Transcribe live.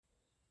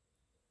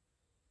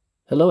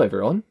Hello,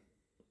 everyone.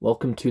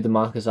 Welcome to the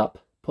Markers Up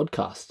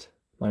podcast.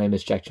 My name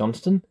is Jack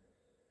Johnston.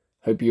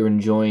 Hope you're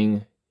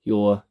enjoying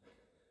your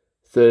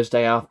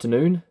Thursday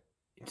afternoon.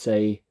 It's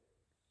a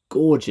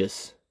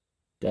gorgeous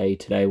day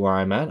today where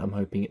I'm at. I'm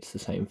hoping it's the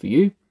same for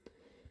you.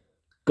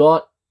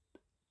 Got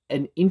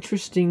an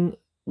interesting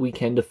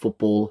weekend of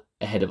football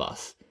ahead of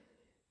us.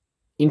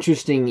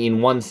 Interesting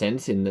in one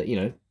sense, in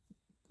that,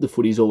 the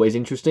footy's always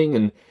interesting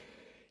and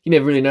you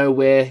never really know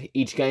where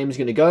each game's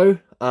going to go.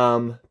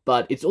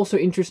 But it's also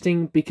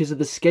interesting because of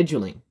the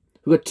scheduling.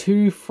 We've got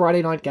 2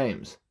 Friday night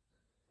games.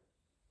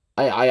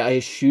 I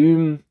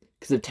assume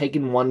because they've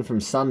taken one from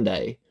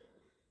Sunday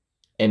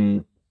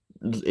and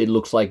it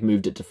looks like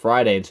moved it to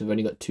Friday, and so we've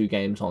only got 2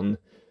 games on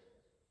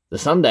the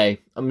Sunday.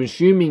 I'm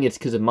assuming it's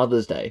because of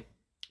Mother's Day,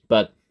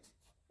 but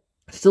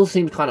it still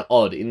seems kind of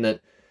odd in that,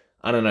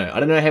 I don't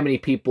know how many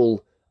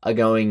people are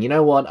going, you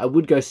know what, I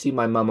would go see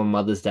my mum on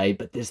Mother's Day,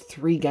 but there's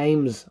 3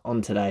 games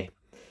on today.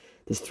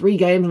 There's 3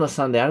 games on a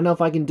Sunday. I don't know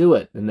if I can do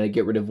it. And they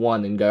get rid of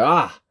one and go,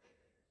 now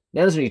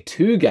there's only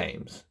 2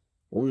 games.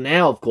 Well,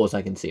 now, of course,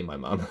 I can see my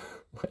mum.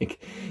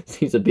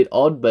 Seems a bit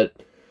odd,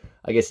 but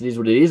I guess it is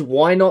what it is.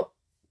 Why not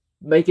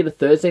make it a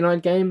Thursday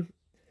night game?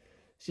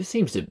 It just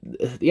seems to...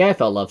 The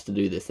AFL loves to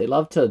do this. They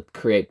love to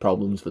create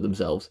problems for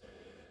themselves.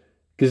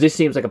 Because this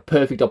seems like a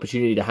perfect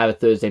opportunity to have a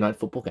Thursday night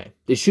football game.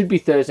 There should be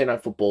Thursday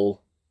night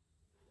football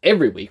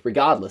every week,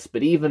 regardless.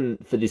 But even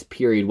for this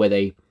period where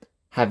they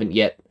haven't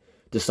yet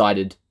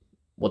decided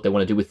what they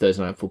want to do with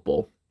Thursday night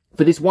football,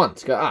 for this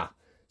once, go,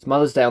 it's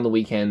Mother's Day on the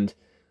weekend.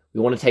 We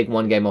want to take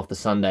one game off the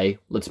Sunday.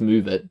 Let's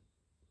move it.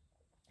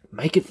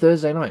 Make it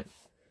Thursday night.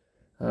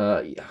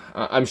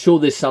 I'm sure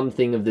there's some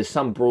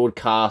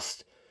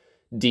broadcast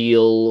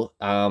deal,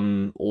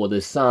 or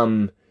there's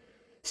some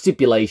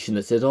stipulation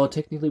that says,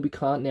 technically we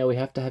can't now. We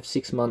have to have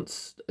 6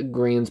 months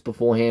agreements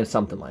beforehand,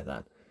 something like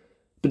that.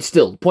 But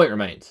still, the point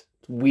remains.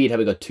 It's weird how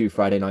we got 2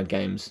 Friday night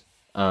games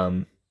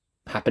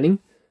happening.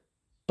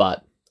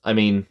 But, I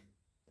mean,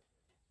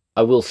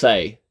 I will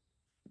say,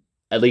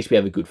 at least we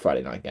have a good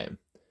Friday night game.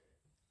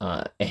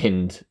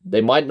 And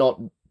they might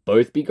not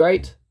both be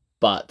great,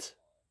 but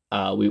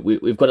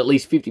we've got at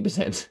least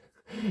 50%.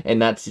 And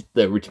that's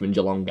the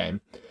Richmond-Geelong game.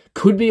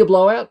 Could be a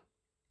blowout.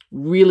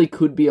 Really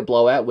could be a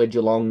blowout where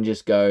Geelong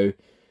just go,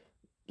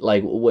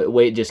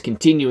 we're just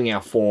continuing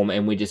our form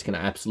and we're just going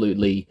to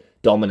absolutely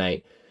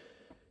dominate.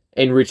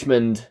 And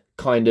Richmond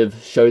kind of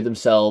show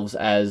themselves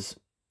as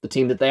the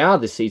team that they are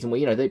this season,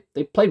 where,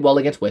 they played well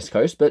against West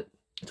Coast, but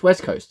it's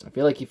West Coast. I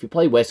feel like if you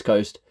play West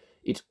Coast,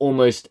 it's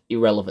almost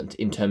irrelevant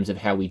in terms of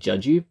how we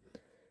judge you.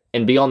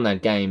 And beyond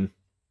that game,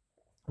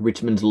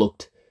 Richmond's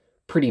looked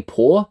pretty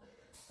poor.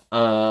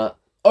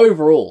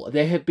 Overall,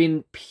 there have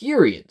been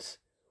periods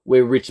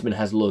where Richmond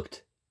has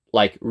looked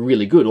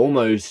really good,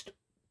 almost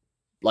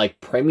like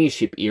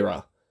Premiership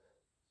era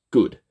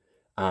good.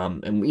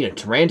 And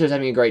Taranto's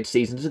having a great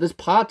season, so there's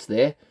parts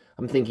there.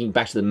 I'm thinking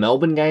back to the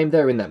Melbourne game.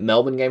 They were in that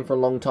Melbourne game for a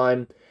long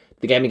time.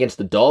 The game against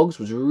the Dogs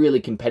was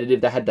really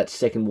competitive. They had that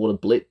second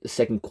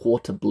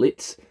quarter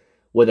blitz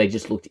where they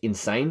just looked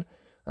insane.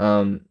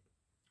 But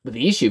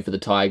the issue for the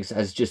Tigers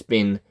has just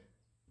been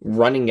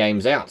running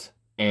games out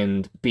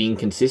and being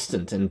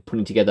consistent and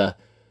putting together,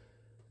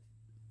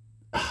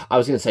 I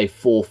was going to say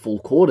 4 full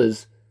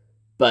quarters,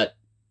 but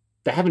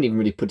they haven't even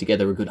really put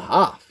together a good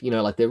half.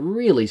 They're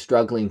really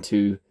struggling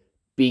to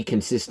be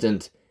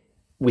consistent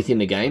within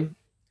the game.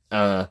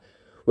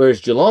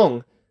 Whereas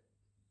Geelong,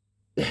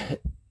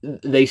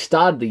 they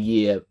started the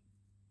year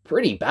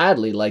pretty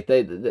badly.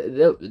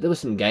 There were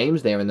some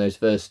games there in those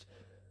first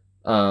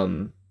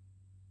 3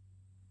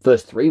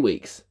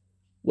 weeks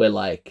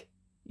where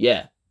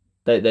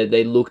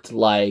they looked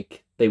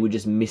like they were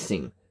just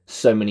missing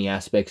so many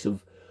aspects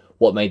of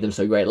what made them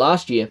so great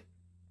last year.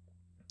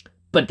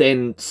 But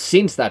then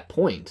since that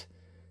point,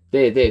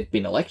 they've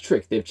been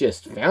electric. They've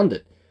just found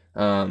it.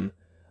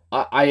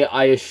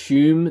 I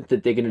assume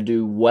that they're going to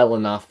do well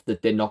enough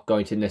that they're not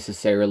going to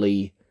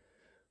necessarily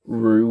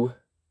rue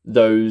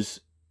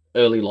those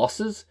early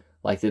losses.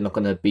 They're not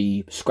going to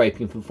be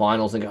scraping for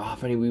finals and go,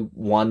 if only we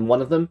won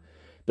one of them.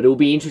 But it will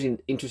be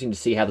interesting to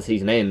see how the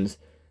season ends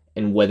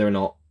and whether or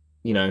not,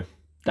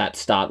 that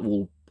start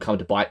will come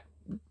back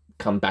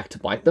to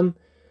bite them.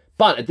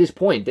 But at this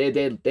point,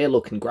 they're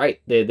looking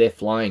great. They're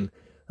flying.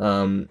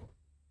 All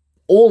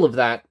of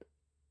that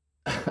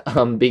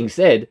being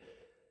said,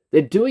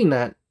 they're doing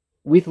that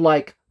with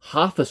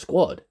half a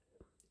squad.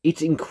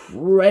 It's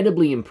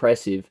incredibly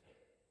impressive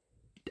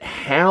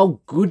how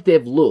good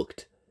they've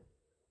looked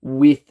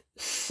with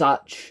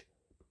such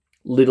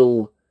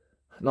little,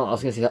 not I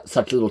was going to say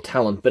such little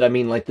talent, but I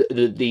mean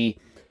the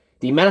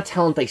amount of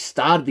talent they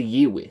started the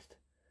year with,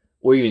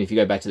 or even if you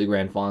go back to the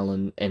grand final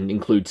and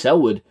include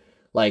Selwood,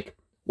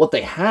 what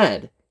they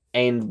had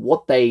and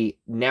what they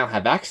now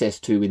have access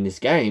to in this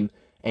game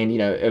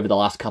and, over the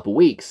last couple of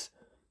weeks.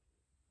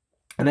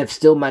 And they've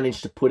still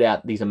managed to put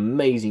out these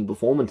amazing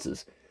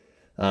performances.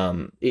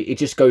 It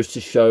just goes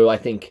to show, I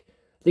think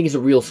it's a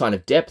real sign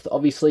of depth.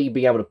 Obviously,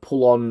 being able to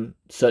pull on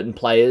certain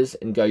players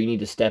and go, you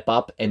need to step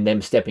up, and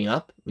them stepping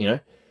up,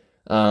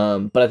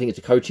 But I think it's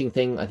a coaching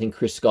thing. I think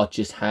Chris Scott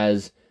just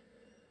has,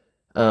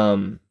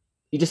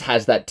 he just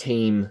has that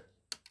team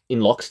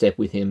in lockstep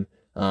with him,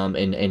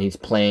 and his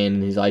plan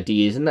and his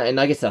ideas, and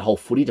I guess that whole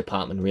footy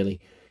department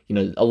really.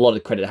 A lot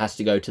of credit has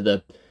to go to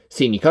the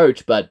senior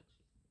coach, but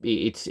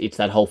it's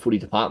that whole footy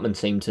department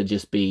seem to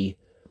just be,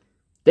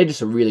 they're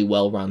just a really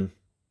well run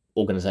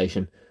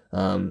organization.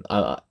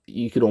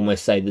 You could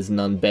almost say there's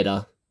none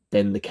better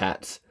than the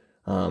Cats,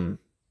 at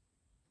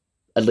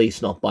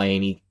least not by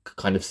any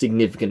kind of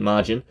significant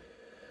margin.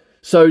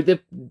 So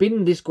they've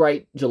been this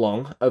great,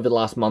 Geelong, over the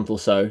last month or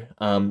so,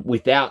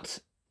 without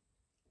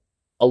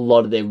a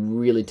lot of their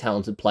really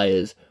talented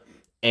players,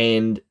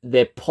 and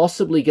they're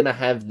possibly going to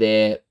have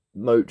their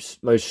most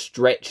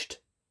stretched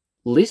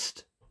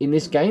list in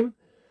this game.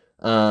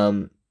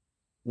 No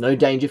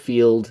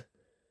Dangerfield,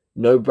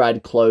 no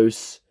Brad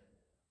Close.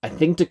 I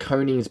think De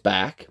Koning's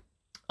back.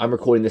 I'm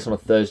recording this on a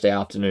Thursday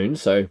afternoon,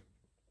 so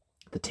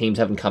the teams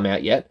haven't come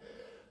out yet.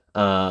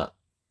 So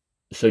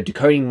De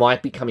Koning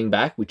might be coming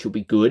back, which will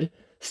be good.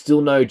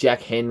 Still no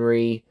Jack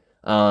Henry.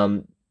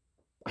 I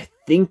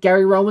think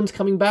Gary Rowan's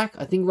coming back.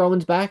 I think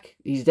Rowan's back.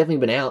 He's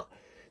definitely been out.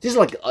 Just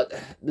like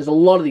there's a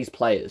lot of these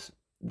players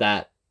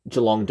that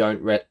Geelong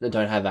don't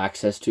have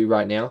access to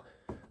right now,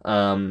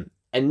 and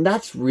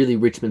that's really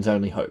Richmond's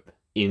only hope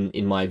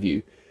in my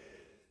view.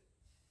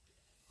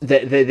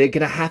 They're going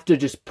to have to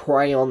just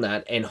prey on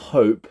that and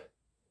hope.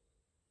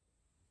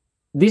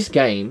 This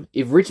game,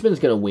 if Richmond's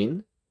going to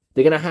win,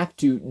 they're going to have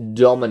to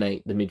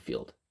dominate the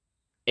midfield,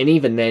 and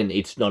even then,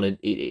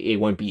 it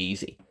won't be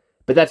easy.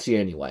 But that's the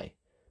only way,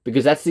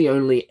 because that's the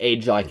only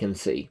edge I can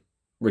see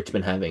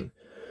Richmond having,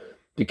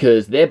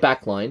 because their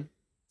backline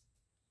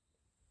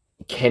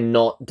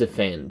cannot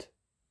defend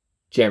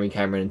Jeremy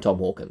Cameron and Tom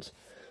Hawkins.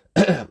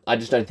 I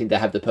just don't think they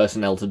have the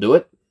personnel to do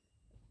it.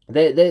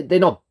 They're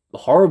not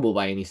horrible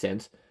by any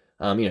sense.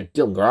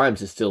 Dylan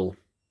Grimes is still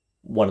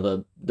one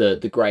of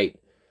the great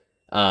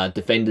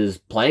defenders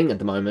playing at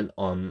the moment,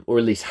 or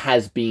at least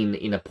has been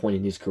in a point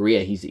in his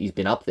career. He's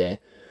been up there,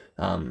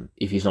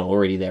 if he's not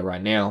already there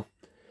right now.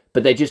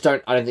 But they just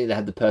don't. I don't think they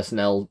have the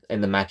personnel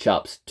and the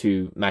matchups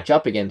to match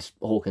up against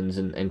Hawkins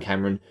and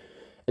Cameron.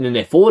 And then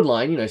their forward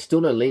line,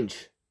 still no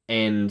Lynch,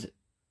 and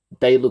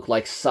they look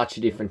like such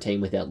a different team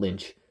without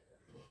Lynch.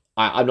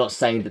 I'm not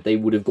saying that they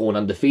would have gone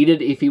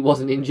undefeated if he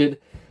wasn't injured,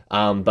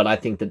 but I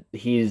think that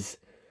his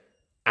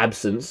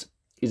absence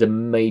is a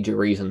major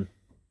reason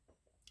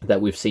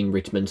that we've seen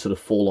Richmond sort of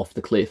fall off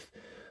the cliff.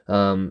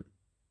 And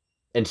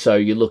so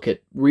you look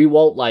at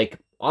Riewoldt, like,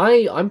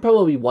 I'm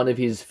probably one of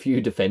his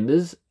few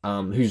defenders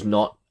who's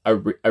not a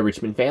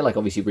Richmond fan. Like,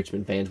 obviously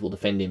Richmond fans will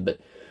defend him,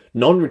 but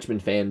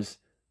non-Richmond fans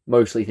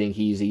mostly think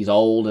he's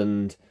old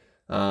and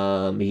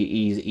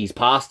he's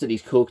past it,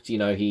 he's cooked,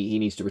 he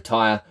needs to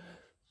retire.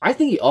 I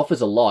think he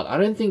offers a lot.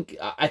 I think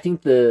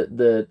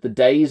the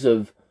days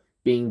of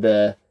being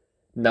the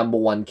number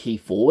one key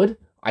forward,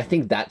 I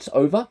think that's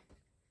over.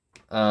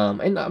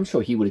 And I'm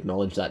sure he would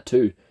acknowledge that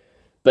too.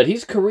 But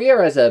his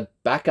career as a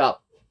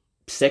backup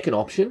second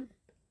option,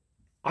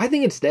 I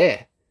think it's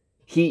there.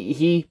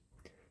 He's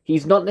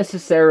not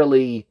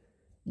necessarily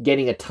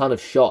getting a ton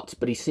of shots,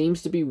 but he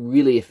seems to be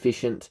really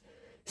efficient,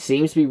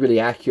 seems to be really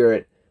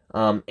accurate,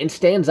 and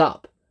stands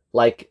up.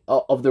 Like,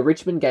 of the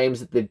Richmond games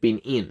that they've been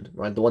in,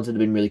 right, the ones that have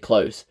been really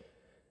close,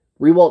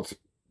 Riewoldt's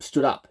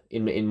stood up,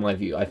 in my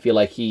view. I feel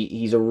like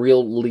he's a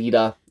real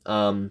leader.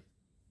 I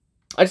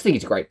just think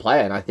he's a great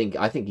player, and I think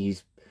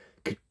he's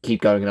could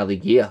keep going another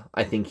year.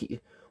 I think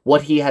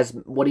what he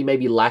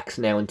maybe lacks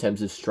now in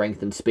terms of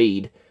strength and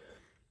speed,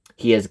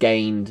 he has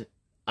gained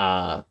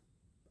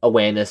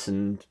awareness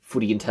and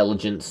footy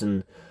intelligence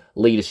and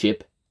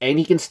leadership, and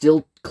he can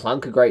still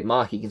clunk a great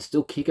mark. He can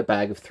still kick a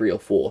bag of 3 or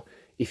 4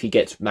 if he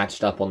gets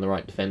matched up on the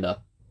right defender.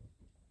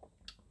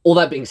 All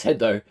that being said,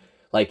 though,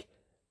 like,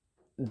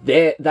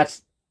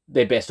 that's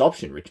their best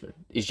option, Richmond,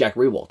 is Jack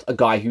Riewoldt, a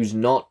guy who's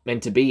not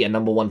meant to be a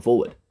number one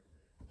forward.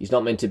 He's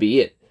not meant to be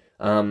it.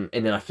 And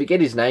then I forget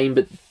his name,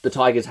 but the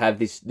Tigers have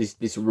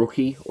this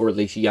rookie, or at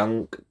least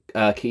young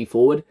key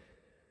forward.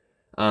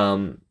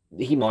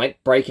 He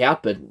might break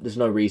out, but there's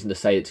no reason to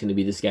say it's going to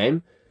be this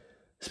game,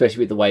 especially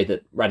with the way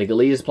that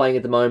Radigali is playing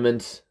at the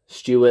moment.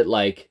 Stewart,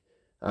 I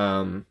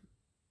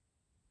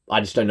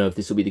just don't know if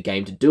this will be the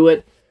game to do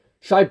it.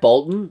 Shai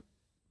Bolton,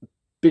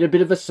 been a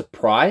bit of a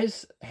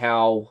surprise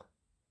how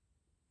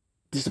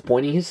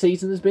disappointing his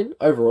season has been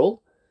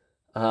overall.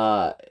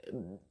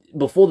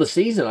 Before the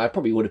season, I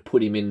probably would have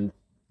put him in,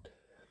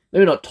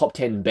 maybe not top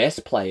 10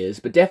 best players,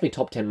 but definitely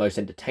top 10 most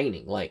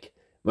entertaining, like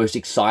most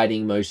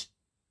exciting, most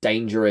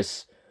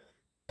dangerous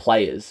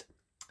players.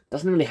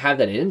 Doesn't really have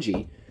that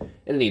energy.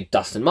 And then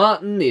Dustin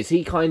Martin, is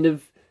he kind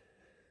of,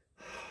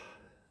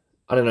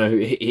 I don't know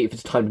if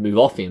it's time to move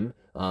off him.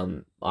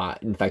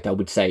 In fact, I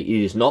would say it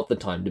is not the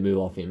time to move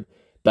off him,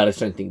 but I just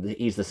don't think that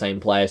he's the same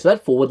player. So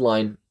that forward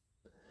line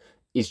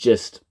is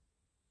just,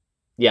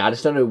 I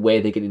just don't know where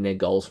they're getting their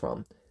goals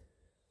from.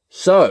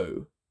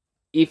 So,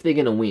 if they're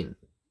going to win,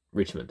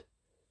 Richmond,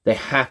 they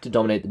have to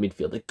dominate the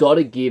midfield. They've got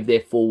to give their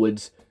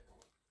forwards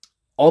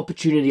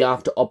opportunity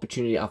after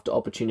opportunity after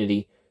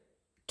opportunity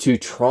to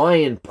try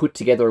and put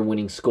together a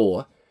winning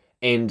score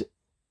and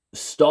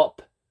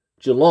stop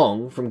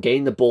Geelong from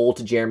getting the ball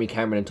to Jeremy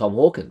Cameron and Tom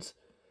Hawkins.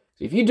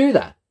 So if you do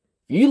that,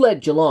 if you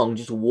let Geelong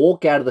just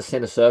walk out of the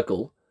centre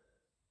circle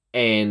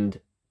and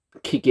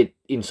kick it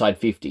inside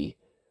 50,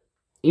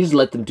 you just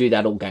let them do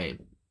that all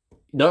game.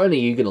 Not only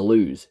are you going to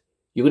lose,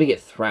 you're going to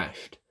get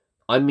thrashed.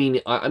 I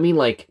mean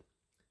like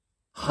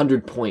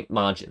 100-point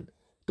margin,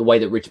 the way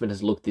that Richmond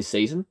has looked this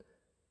season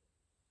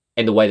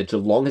and the way that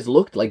Geelong has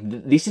looked. Like,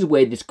 this is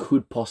where this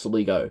could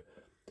possibly go.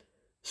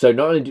 So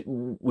not only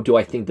do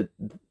I think that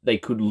they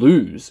could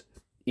lose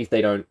if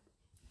they don't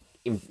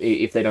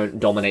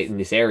dominate in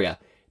this area,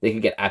 they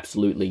could get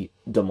absolutely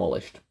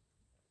demolished.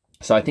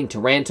 So I think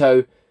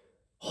Taranto,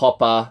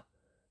 Hopper,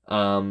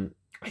 I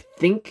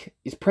think,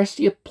 is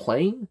Prestia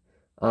playing?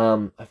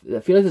 I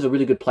feel like there's a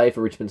really good player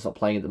for Richmond that's not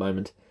playing at the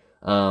moment.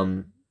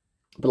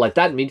 But like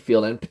that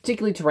midfield, and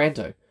particularly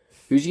Taranto,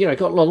 who's, got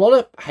a lot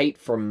of hate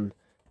from,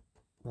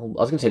 well,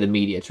 I was going to say the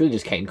media. It's really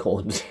just Kane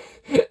Corns.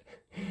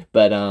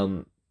 But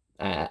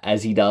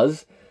as he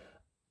does.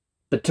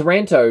 But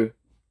Taranto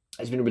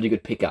has been a really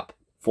good pickup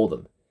for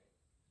them.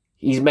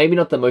 He's maybe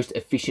not the most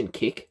efficient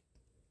kick,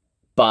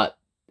 but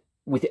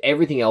with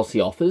everything else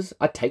he offers,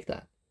 I'd take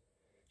that.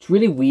 It's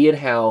really weird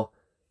how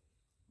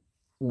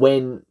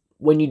when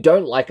you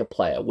don't like a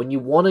player, when you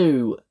want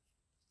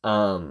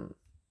to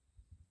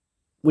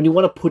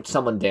put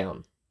someone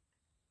down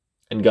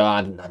and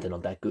go, no, they're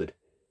not that good.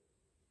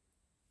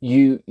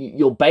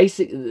 Your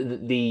basic,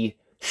 the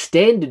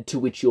standard to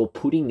which you're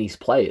putting these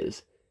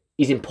players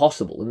is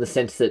impossible, in the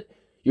sense that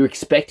you're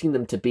expecting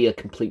them to be a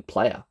complete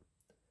player.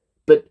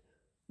 But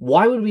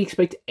why would we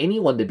expect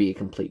anyone to be a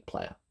complete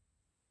player?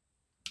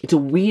 It's a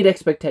weird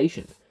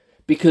expectation,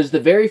 because the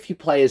very few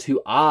players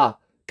who are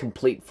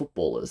complete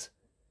footballers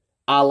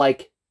are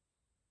like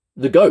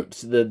the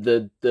GOATs,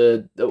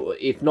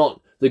 if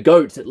not the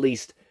GOATs, at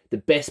least the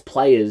best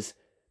players,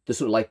 the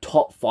sort of like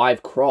top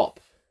 5 crop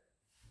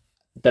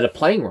that are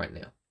playing right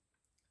now.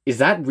 Is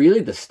that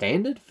really the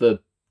standard for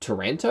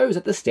Taranto? Is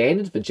that the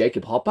standard for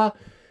Jacob Hopper?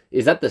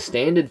 Is that the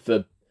standard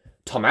for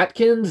Tom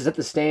Atkins? Is that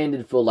the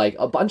standard for like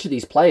a bunch of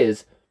these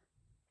players?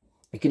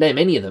 You can name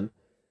any of them.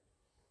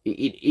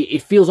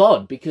 It feels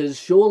odd, because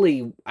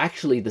surely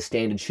actually the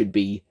standard should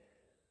be,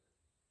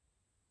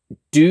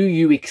 do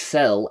you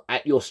excel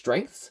at your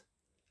strengths,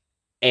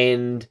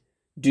 and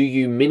do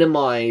you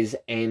minimize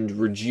and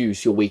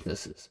reduce your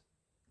weaknesses?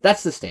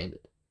 That's the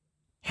standard.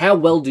 How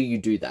well do you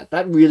do that?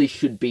 That really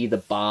should be the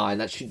bar, and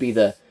that should be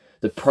the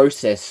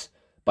process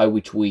by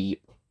which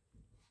we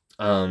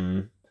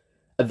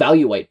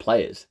evaluate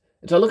players.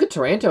 And so I look at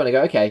Taranto and I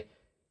go, okay,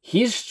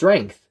 his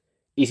strength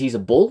is he's a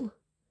bull.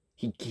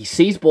 He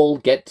sees ball,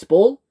 gets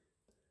ball,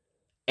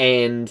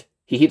 and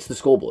he hits the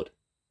scoreboard.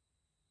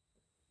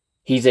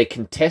 He's a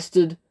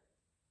contested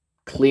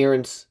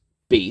clearance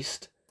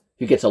beast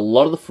who gets a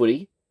lot of the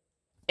footy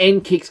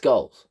and kicks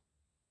goals.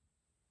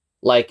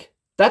 Like,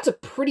 that's a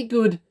pretty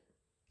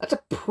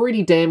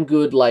damn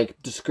good,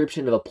 like,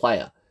 description of a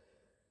player.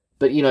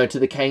 But, to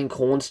the Kane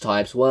Corns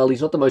types, well,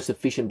 he's not the most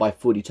efficient by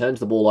foot. He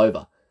turns the ball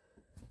over.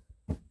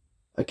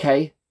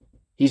 Okay.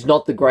 He's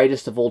not the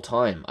greatest of all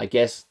time. I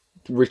guess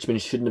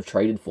Richmond shouldn't have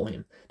traded for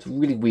him. It's a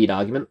really weird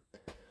argument.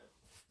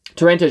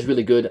 Taranto's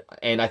really good,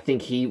 and I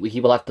think he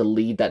will have to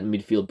lead that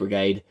midfield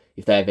brigade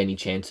if they have any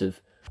chance of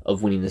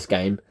winning this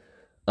game.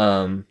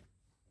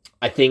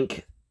 I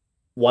think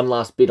one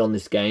last bit on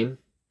this game.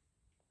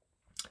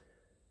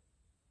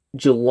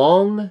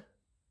 Geelong,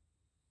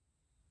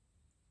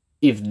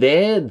 if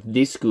they're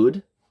this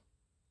good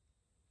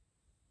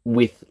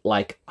with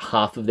like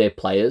half of their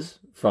players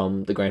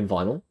from the grand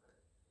final,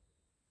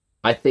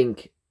 I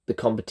think the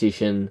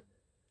competition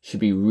should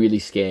be really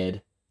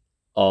scared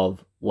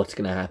of what's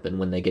going to happen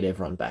when they get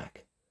everyone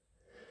back.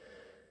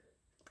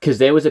 Because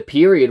there was a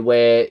period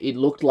where it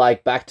looked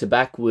like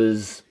back-to-back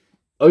was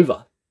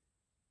over.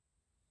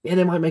 Yeah,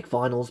 they might make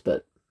finals,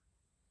 but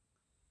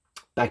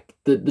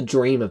the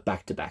dream of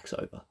back-to-back's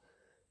over.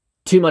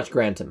 Too much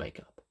ground to make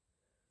up.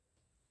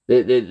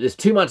 There's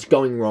too much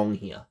going wrong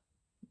here.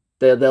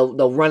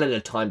 They'll run out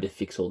of time to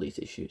fix all these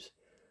issues.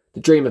 The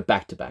dream of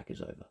back-to-back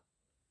is over.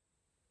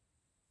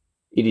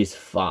 It is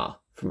far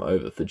from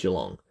over for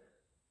Geelong.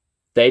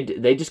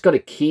 They just got to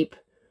keep.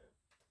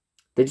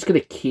 They just got to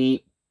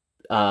keep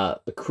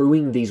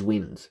accruing these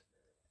wins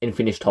and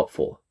finish top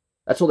 4.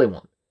 That's all they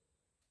want.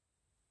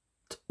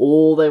 It's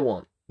all they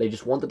want. They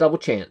just want the double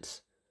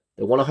chance.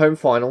 They want a home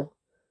final.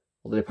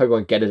 Although they probably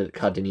won't get it at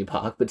Cardinia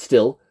Park, but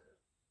still,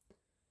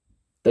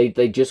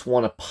 they just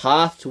want a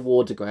path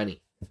towards a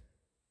granny.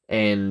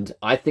 And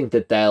I think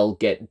that they'll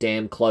get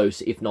damn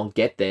close, if not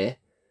get there.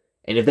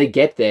 And if they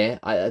get there,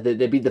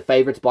 they'd be the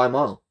favourites by a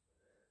mile.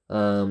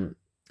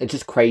 It's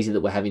just crazy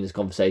that we're having this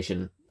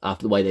conversation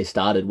after the way they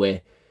started,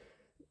 where,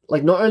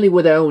 like, not only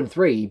were they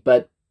 0-3,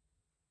 but,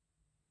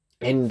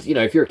 and,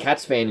 if you're a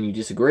Cats fan and you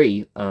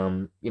disagree,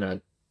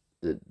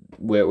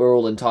 we're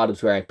all entitled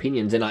to our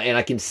opinions, and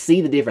I can see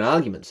the different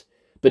arguments.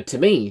 But to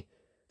me,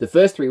 the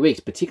first 3 weeks,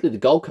 particularly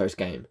the Gold Coast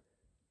game,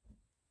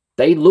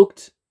 they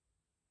looked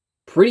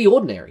pretty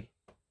ordinary.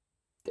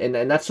 And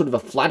that's sort of a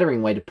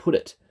flattering way to put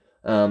it.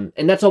 And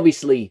that's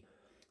obviously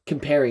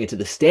comparing it to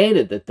the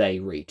standard that they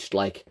reached.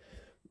 Like,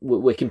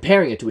 we're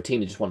comparing it to a team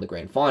that just won the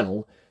grand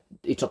final.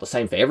 It's not the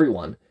same for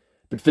everyone.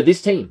 But for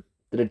this team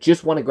that had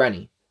just won a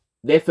granny,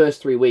 their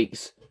first 3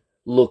 weeks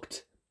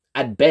looked,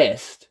 at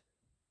best,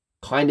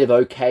 kind of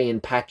okay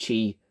and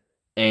patchy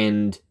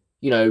and,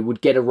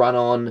 would get a run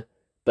on,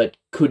 but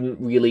couldn't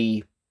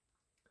really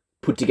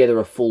put together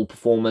a full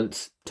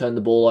performance, turn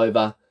the ball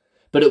over.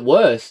 But at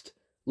worst,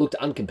 looked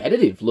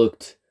uncompetitive,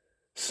 looked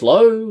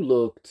slow,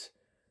 looked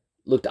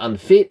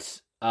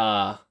unfit.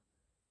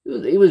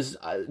 It was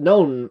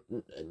no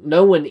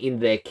one in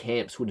their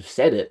camps would have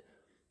said it,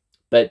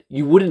 but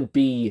you wouldn't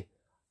be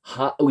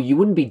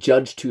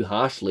judged too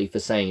harshly for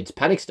saying it's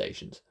panic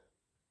stations.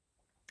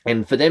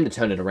 And for them to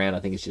turn it around, I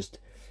think it's just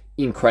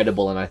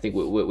incredible. And I think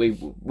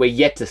we're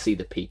yet to see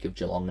the peak of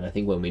Geelong. And I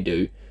think when we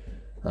do,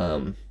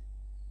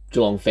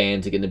 Geelong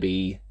fans are going to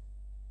be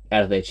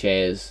out of their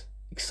chairs,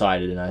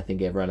 excited, and I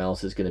think everyone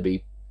else is going to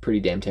be pretty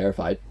damn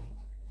terrified.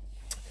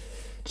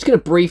 Just going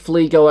to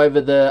briefly go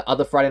over the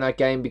other Friday night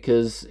game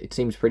because it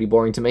seems pretty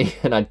boring to me,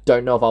 and I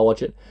don't know if I'll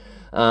watch it.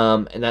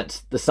 And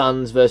that's the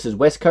Suns versus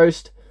West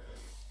Coast.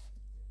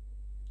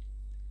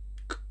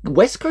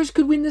 West Coast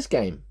could win this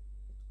game.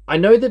 I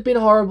know they've been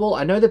horrible.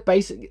 I know that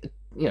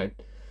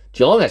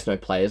Geelong has no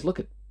players. Look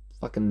at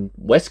fucking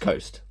West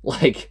Coast.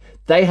 Like,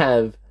 they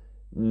have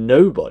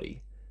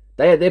nobody.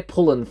 They're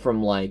pulling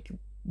from, like,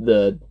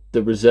 the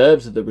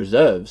reserves of the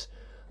reserves.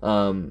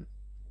 And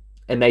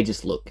they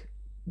just look.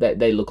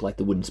 They look like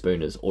the wooden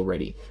spooners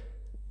already.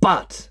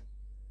 But,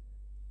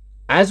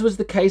 as was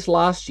the case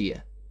last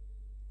year,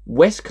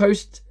 West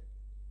Coast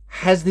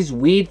has this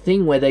weird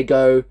thing where they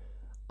go,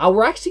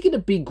 we're actually going to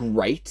be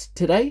great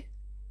today.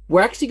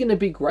 We're actually going to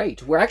be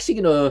great. We're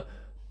actually going to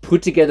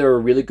put together a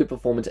really good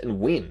performance and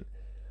win.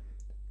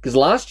 Because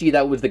last year,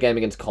 that was the game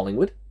against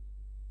Collingwood.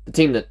 The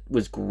team that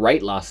was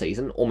great last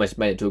season, almost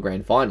made it to a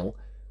grand final.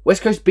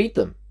 West Coast beat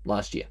them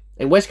last year.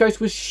 And West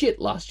Coast was shit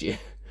last year.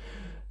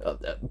 I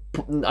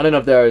don't know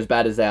if they're as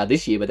bad as they are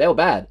this year, but they were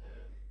bad.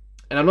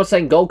 And I'm not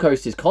saying Gold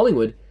Coast is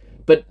Collingwood,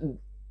 but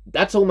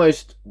that's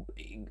almost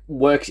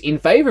works in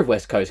favour of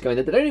West Coast, going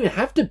that they don't even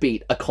have to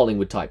beat a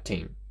Collingwood-type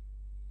team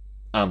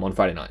on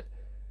Friday night.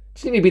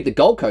 Just need to beat the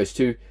Gold Coast,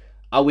 who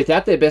are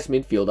without their best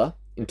midfielder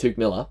in Tuke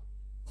Miller.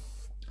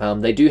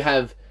 They do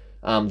have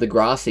the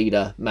grass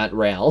eater, Matt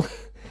Rowell,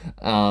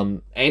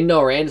 and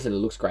Noah Anderson, who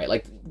looks great.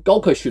 Like,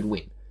 Gold Coast should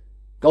win.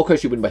 Gold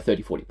Coast should win by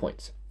 30, 40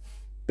 points.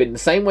 But in the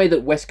same way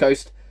that West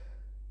Coast,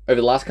 over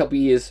the last couple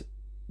of years,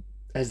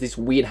 has this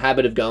weird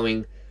habit of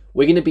going,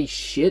 we're going to be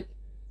shit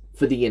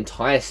for the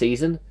entire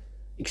season,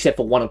 except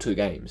for 1 or 2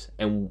 games.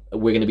 And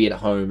we're going to be at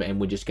home, and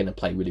we're just going to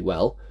play really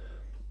well.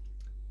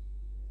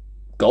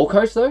 Gold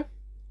Coast, though,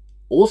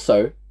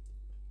 also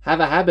have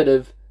a habit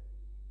of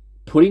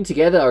putting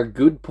together a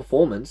good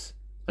performance.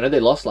 I know they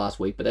lost last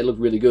week, but they looked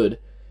really good.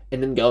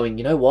 And then going,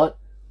 you know what?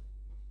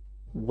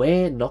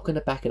 We're not going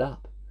to back it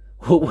up.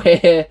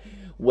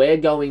 We're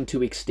going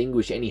to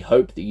extinguish any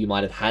hope that you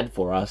might have had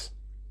for us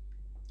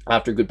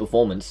after a good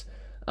performance.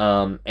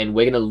 And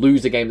we're going to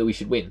lose a game that we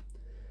should win.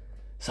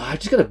 So I've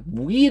just got a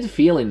weird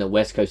feeling that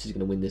West Coast is going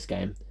to win this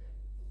game.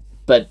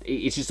 But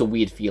it's just a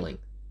weird feeling.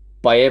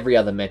 By every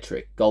other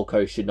metric, Gold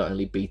Coast should not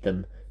only beat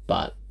them,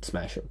 but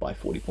smash it by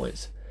 40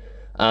 points.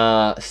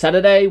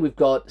 Saturday, we've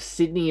got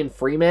Sydney and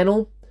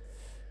Fremantle.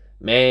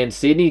 Man,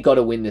 Sydney got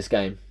to win this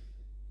game.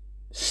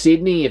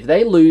 Sydney, if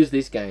they lose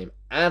this game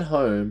at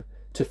home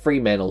to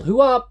Fremantle, who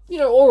are,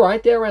 all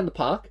right, they're around the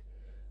park.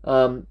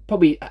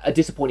 Probably a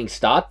disappointing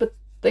start, but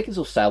they can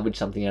still salvage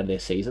something out of their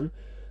season.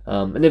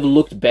 And they've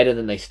looked better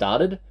than they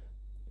started.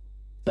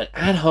 But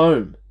at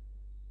home,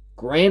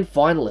 grand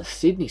finalists,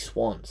 Sydney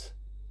Swans.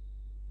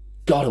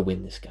 Got to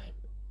win this game.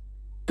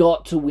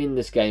 Got to win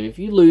this game. If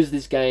you lose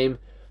this game,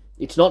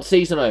 it's not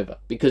season over.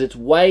 Because it's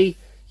way...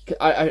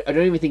 I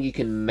don't even think you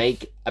can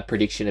make a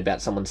prediction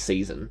about someone's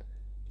season,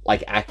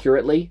 like,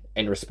 accurately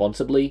and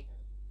responsibly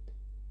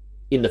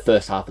in the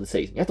first half of the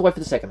season. You have to wait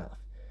for the second half.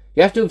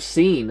 You have to have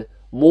seen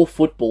more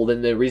football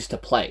than there is to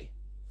play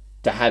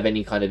to have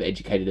any kind of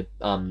educated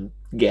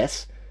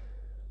guess.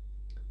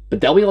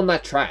 But they'll be on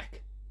that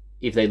track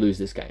if they lose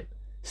this game.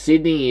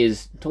 Sydney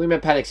is, talking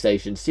about panic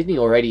stations, Sydney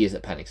already is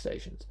at panic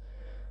stations.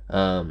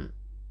 And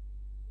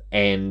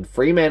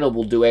Fremantle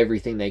will do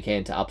everything they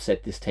can to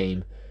upset this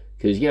team.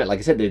 Because, like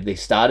I said, they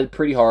started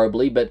pretty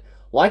horribly, but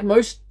like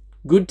most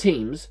good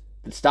teams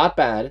that start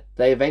bad,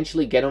 they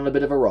eventually get on a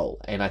bit of a roll.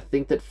 And I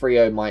think that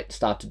Freo might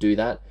start to do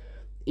that.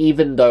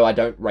 Even though I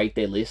don't rate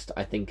their list,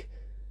 I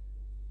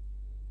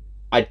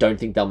don't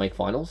think they'll make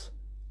finals.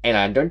 And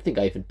I don't think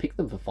I even picked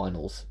them for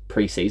finals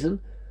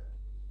pre-season.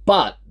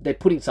 But they're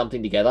putting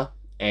something together.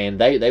 And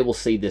they will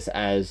see this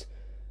as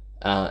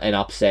an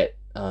upset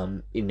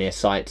in their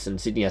sights.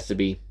 And Sydney has to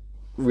be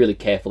really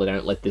careful they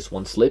don't let this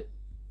one slip.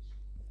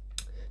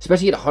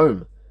 Especially at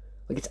home.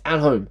 Like, it's at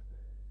home.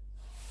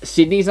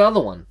 Sydney's another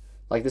one.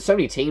 Like, there's so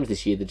many teams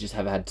this year that just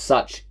have had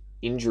such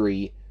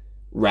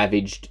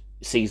injury-ravaged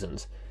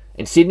seasons.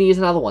 And Sydney is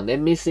another one. They're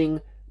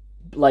missing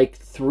like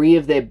 3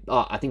 of their,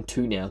 I think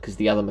 2 now, because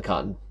the other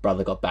McCartan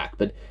brother got back.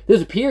 But there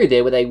was a period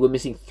there where they were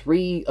missing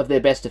 3 of their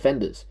best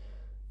defenders.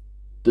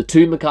 The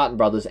 2 McCartan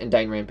brothers and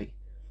Dane Rampy.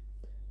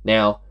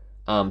 Now,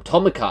 Tom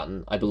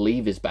McCartan, I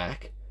believe, is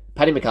back.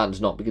 Paddy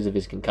McCartan's not because of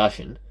his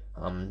concussion.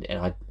 And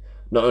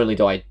not only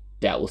do I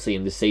doubt we'll see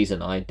him this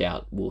season, I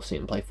doubt we'll see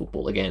him play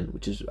football again,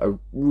 which is a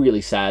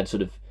really sad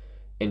sort of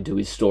end to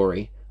his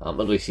story. At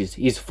least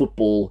his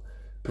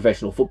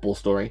professional football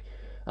story.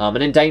 And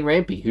then Dane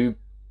Rampy, who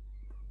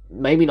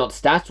maybe not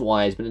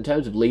stats-wise, but in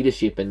terms of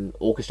leadership and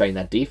orchestrating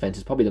that defense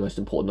is probably the most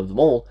important of them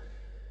all.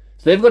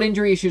 So they've got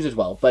injury issues as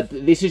well. But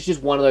this is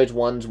just one of those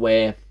ones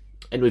where,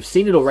 and we've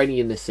seen it already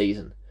in this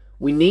season,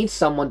 we need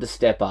someone to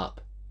step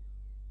up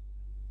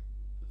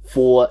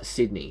for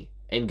Sydney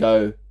and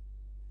go,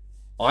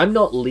 I'm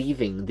not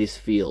leaving this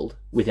field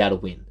without a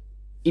win.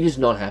 It is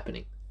not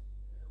happening.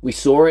 We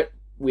saw it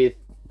with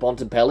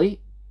Bontempelli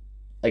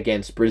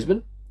against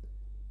Brisbane.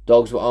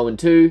 Dogs were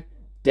 0-2,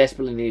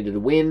 desperately needed a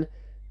win,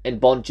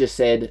 and Bont just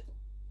said,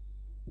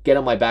 get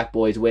on my back,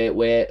 boys. We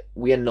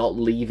are not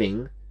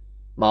leaving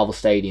Marvel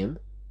Stadium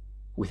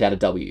without a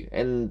W.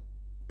 And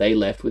they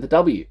left with a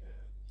W.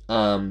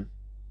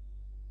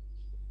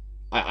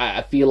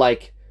 I feel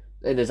like,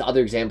 and there's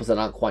other examples that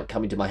aren't quite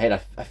coming to my head,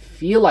 I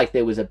feel like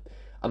there was a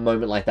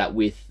moment like that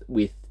with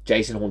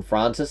Jason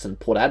Horne-Francis and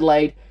Port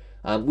Adelaide.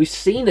 We've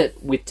seen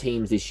it with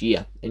teams this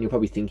year, and you're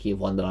probably thinking of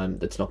one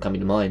that's not coming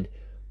to mind.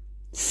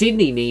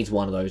 Sydney needs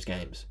one of those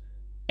games,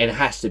 and it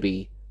has to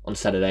be on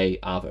Saturday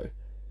Arvo.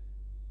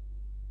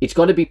 It's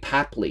got to be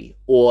Papley,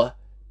 but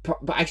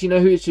actually, know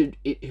who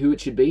it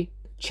should be?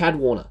 Chad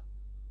Warner.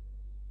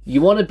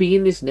 You want to be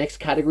in this next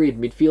category of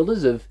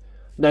midfielders of,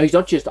 no, he's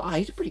not just,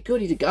 he's pretty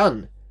good, he's a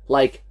gun.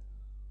 Like,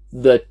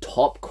 the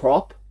top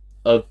crop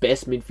of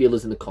best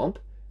midfielders in the comp.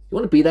 You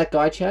want to be that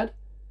guy, Chad?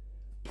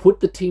 Put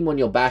the team on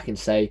your back and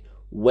say,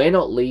 we're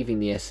not leaving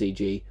the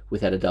SCG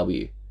without a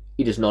W.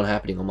 It is not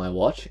happening on my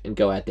watch, and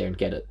go out there and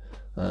get it.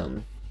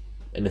 And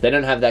if they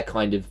don't have that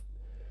kind of,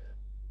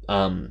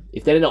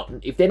 if they're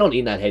not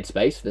in that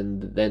headspace,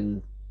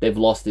 then they've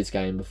lost this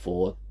game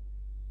before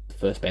the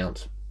first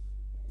bounce.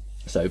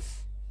 So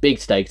big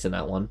stakes in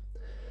that one.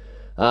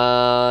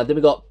 Then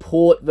we got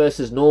Port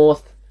versus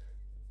North.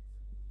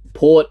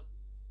 Port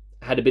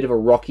had a bit of a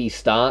rocky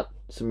start.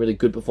 Some really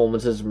good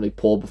performances, some really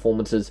poor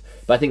performances.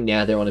 But I think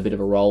now they're on a bit of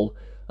a roll.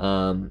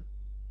 And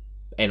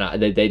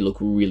they look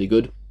really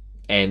good.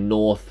 And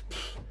North,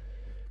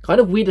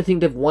 kind of weird to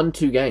think they've won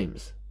 2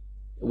 games.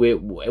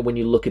 When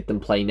you look at them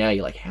play now,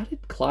 you're like, how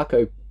did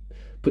Clarko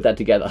put that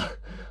together?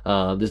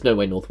 There's no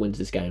way North wins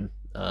this game.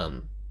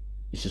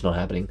 It's just not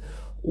happening.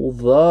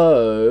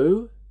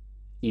 Although,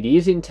 it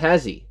is in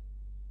Tassie.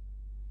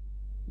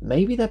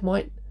 Maybe that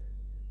might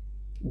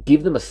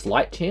give them a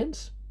slight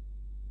chance.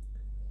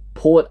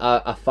 Port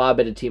are a far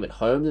better team at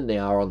home than they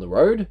are on the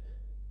road.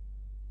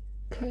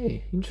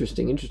 Okay,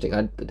 interesting.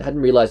 I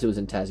hadn't realised it was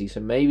in Tassie, so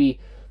maybe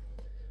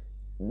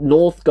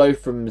North go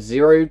from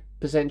 0%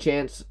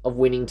 chance of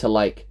winning to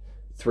like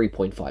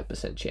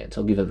 3.5% chance.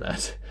 I'll give them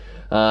that.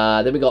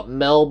 Then we got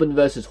Melbourne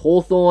versus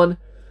Hawthorn.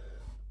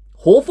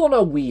 Hawthorn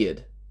are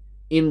weird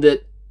in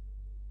that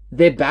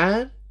they're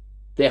bad,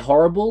 they're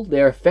horrible,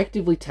 they're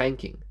effectively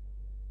tanking.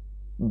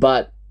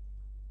 But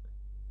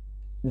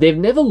they've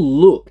never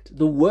looked,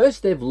 the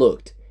worst they've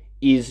looked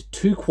is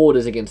 2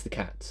 quarters against the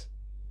Cats.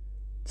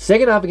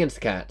 Second half against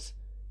the Cats,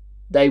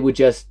 they were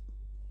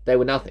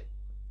nothing.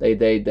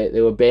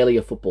 They were barely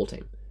a football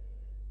team.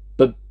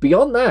 But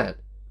beyond that,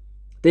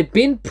 they've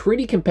been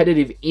pretty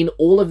competitive in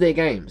all of their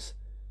games.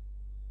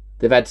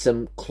 They've had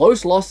some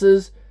close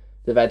losses.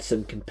 They've had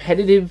some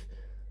competitive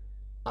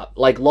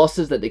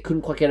losses that they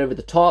couldn't quite get over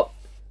the top.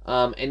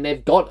 And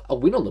they've got a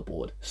win on the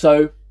board.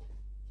 So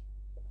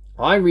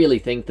I really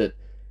think that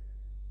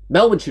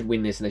Melbourne should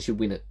win this, and they should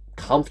win it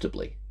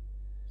comfortably.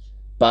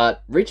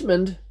 But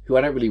Richmond, who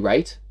I don't really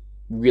rate,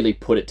 really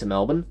put it to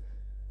Melbourne.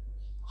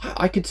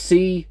 I could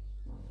see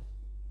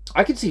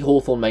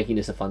Hawthorn making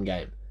this a fun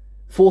game.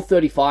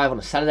 4:35 on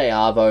a Saturday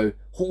Arvo,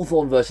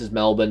 Hawthorn versus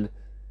Melbourne.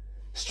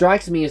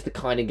 Strikes me as the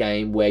kind of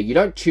game where you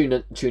don't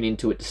tune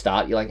into it to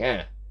start. You're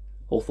like,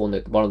 Hawthorn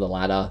at the bottom of the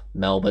ladder,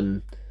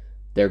 Melbourne,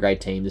 they're a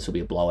great team, this will be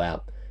a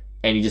blowout.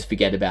 And you just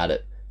forget about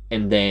it.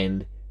 And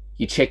then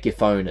you check your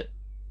phone at,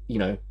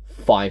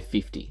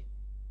 5:50.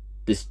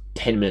 There's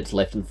 10 minutes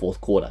left in the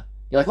fourth quarter.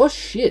 You're like, oh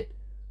shit,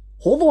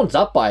 Hawthorn's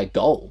up by a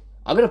goal.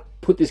 I'm going to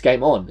put this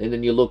game on. And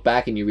then you look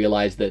back and you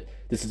realise that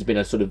this has been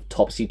a sort of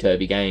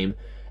topsy-turvy game.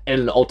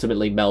 And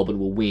ultimately Melbourne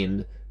will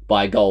win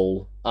by a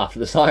goal after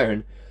the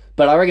siren.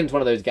 But I reckon it's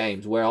one of those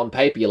games where on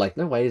paper you're like,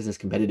 no way is this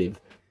competitive.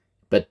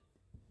 But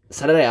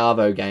Saturday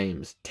Arvo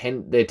games,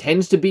 there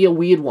tends to be a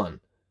weird one.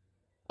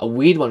 A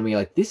weird one where you're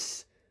like,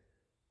 this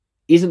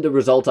isn't the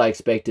result I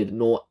expected,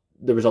 nor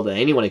the result that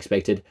anyone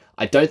expected.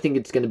 I don't think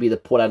it's going to be the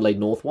Port Adelaide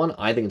North one.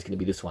 I think it's going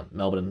to be this one,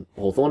 Melbourne and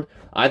Hawthorn.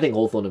 I think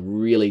Hawthorn have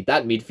really,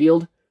 that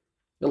midfield,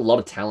 got a lot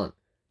of talent.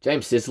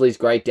 James Sicily's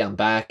great down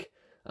back.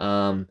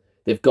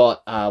 They've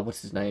got,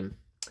 what's his name?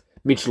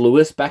 Mitch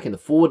Lewis back in the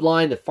forward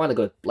line. They've finally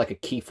got like a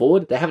key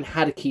forward. They haven't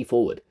had a key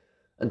forward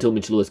until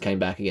Mitch Lewis came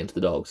back against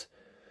the Dogs.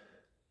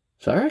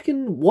 So I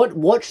reckon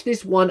watch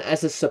this one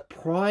as a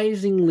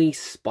surprisingly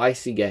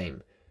spicy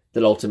game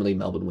that ultimately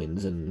Melbourne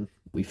wins and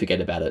we forget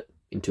about it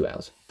in 2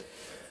 hours.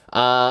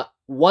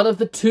 One of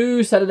the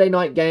 2 Saturday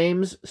night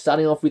games,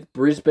 starting off with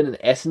Brisbane and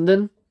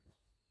Essendon.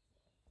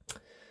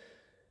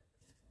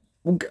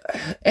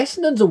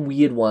 Essendon's a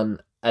weird one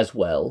as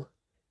well,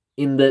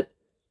 in that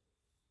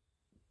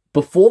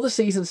before the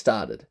season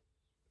started,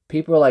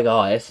 people were like,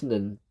 oh,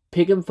 Essendon,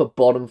 pick them for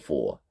bottom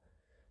 4.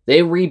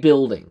 They're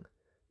rebuilding.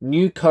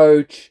 New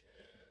coach,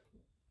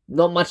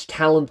 not much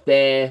talent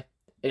there.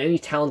 And any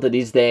talent that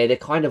is there, they're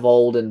kind of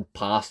old and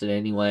past it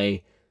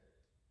anyway.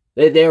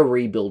 They're a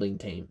rebuilding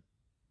team.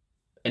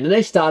 And then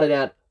they started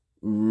out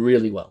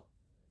really well.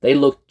 They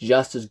looked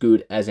just as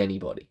good as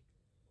anybody.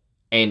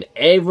 And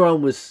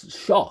everyone was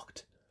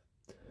shocked.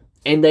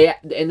 And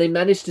they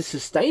managed to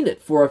sustain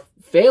it for a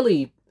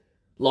fairly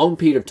long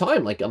period of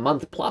time, like a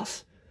month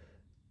plus.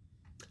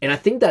 And I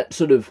think that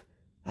sort of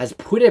has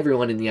put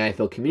everyone in the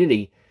AFL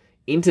community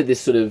into this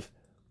sort of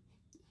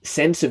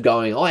sense of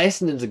going, oh,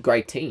 Essendon's a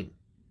great team.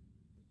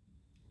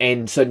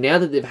 And so now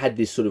that they've had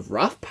this sort of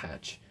rough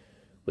patch,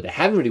 where they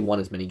haven't really won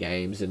as many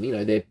games and,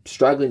 they're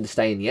struggling to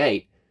stay in the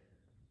 8,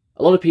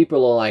 a lot of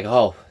people are like,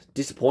 oh,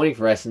 disappointing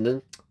for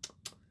Essendon.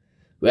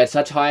 We had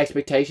such high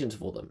expectations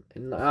for them.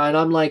 And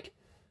I'm like,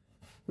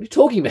 what are you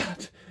talking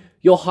about?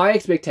 Your high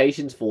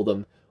expectations for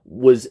them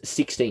was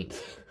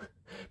 16th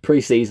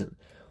pre-season.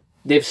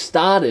 They've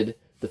started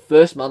the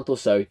first month or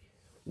so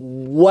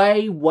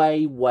way,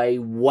 way, way,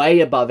 way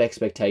above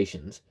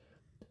expectations.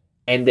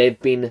 And they've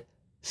been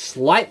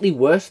slightly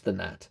worse than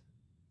that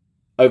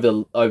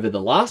over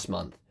the last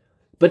month,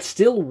 but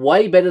still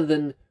way better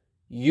than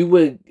you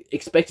were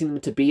expecting them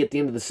to be at the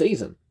end of the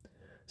season.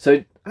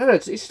 So, I don't know,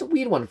 it's just a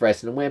weird one for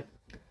Essendon where,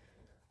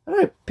 I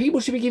don't know, people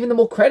should be giving them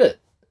more credit.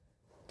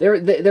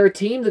 They're a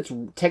team that's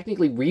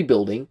technically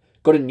rebuilding,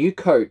 got a new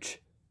coach.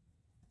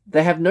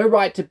 They have no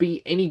right to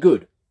be any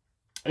good.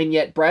 And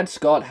yet Brad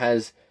Scott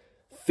has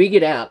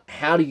figured out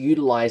how to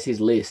utilize his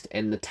list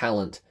and the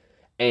talent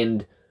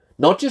and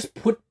not just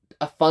put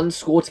a fun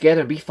score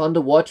together and be fun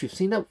to watch. We've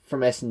seen that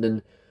from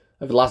Essendon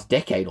over the last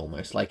decade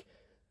almost. Like,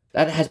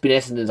 that has been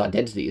Essendon's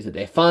identity, is that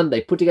they're fun,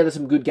 they put together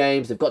some good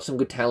games, they've got some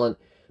good talent,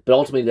 but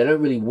ultimately they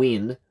don't really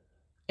win,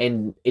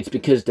 and it's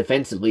because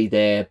defensively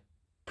they're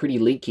pretty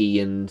leaky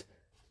and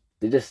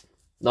they're just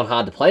not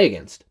hard to play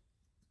against.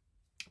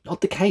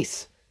 Not the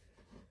case.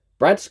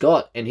 Brad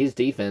Scott and his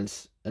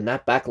defense and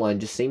that backline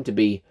just seem to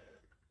be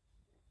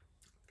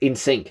in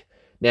sync.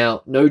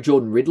 Now, no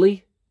Jordan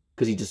Ridley,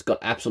 because he just got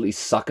absolutely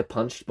sucker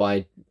punched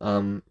by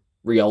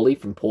Rioli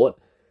from Port.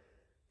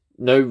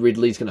 No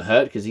Ridley's going to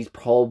hurt because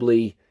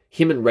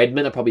him and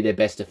Redmond are probably their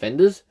best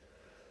defenders.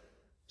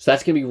 So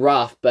that's going to be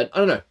rough, but I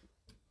don't know.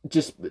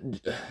 Just,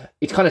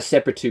 it's kind of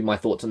separate to my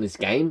thoughts on this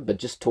game, but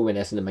just talking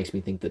about Essendon makes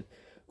me think that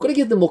we've got to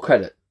give them more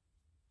credit.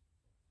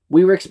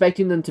 We were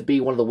expecting them to be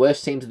one of the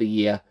worst teams of the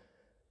year,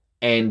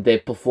 and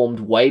they've performed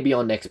way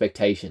beyond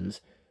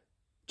expectations.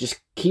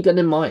 Just keep that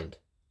in mind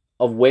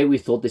of where we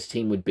thought this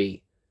team would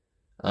be.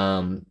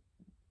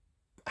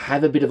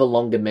 Have a bit of a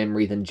longer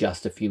memory than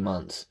just a few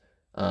months.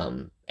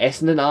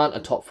 Essendon aren't a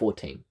top 4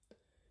 team.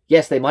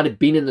 Yes, they might have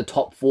been in the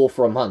top 4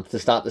 for a month to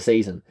start the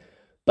season,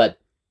 but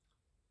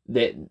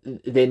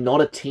they're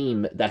not a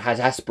team that has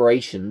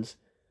aspirations.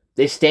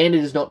 Their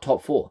standard is not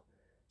top 4.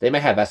 They may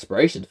have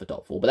aspirations for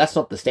top 4, but that's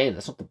not the standard.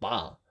 That's not the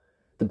bar.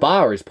 The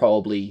bar is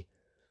probably,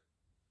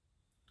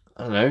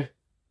 I don't know,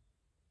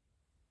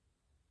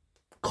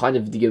 kind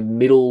of the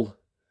middle.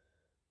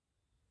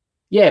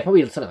 Yeah,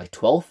 probably something like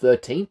 12th,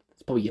 13th.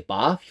 It's probably your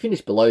bar. If you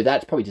finish below that,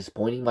 it's probably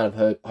disappointing. You might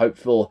have hoped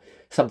for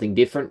something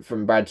different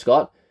from Brad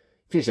Scott.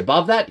 Finish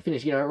above that, you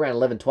finish, around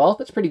 11th, 12th.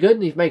 That's pretty good.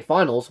 And if you make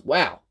finals,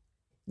 wow.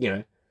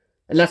 And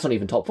that's not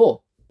even top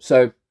 4.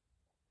 So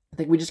I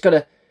think we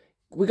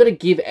got to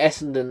give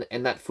Essendon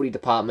and that footy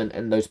department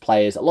and those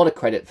players a lot of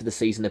credit for the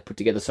season they've put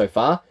together so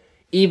far,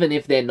 even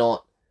if they're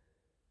not,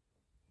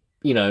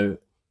 even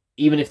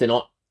if they're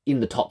not in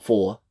the top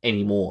 4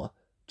 anymore.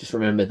 Just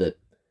remember that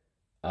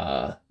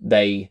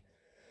they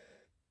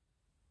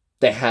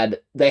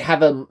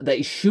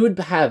should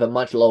have a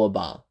much lower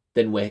bar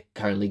than we're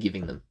currently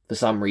giving them. For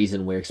some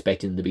reason, we're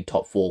expecting them to be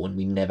top 4 when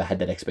we never had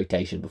that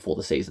expectation before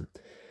the season.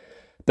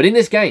 But in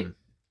this game,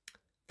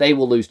 they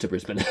will lose to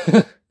Brisbane.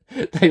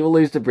 They will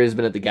lose to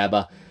Brisbane at the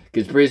Gabba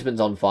because Brisbane's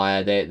on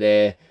fire.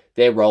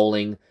 They're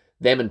rolling.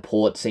 Them and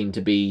Port seem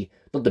to be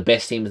not the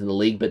best teams in the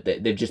league, but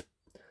they've just,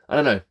 I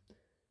don't know.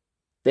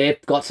 They've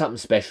got something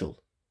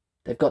special.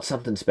 They've got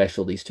something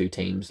special, these two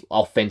teams,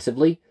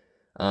 offensively.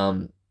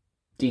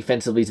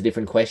 Defensively is a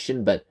different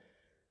question, but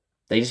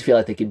they just feel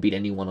like they can beat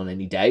anyone on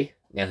any day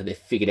now that they've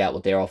figured out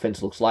what their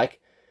offense looks like.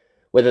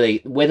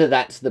 Whether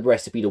that's the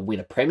recipe to win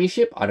a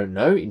premiership, I don't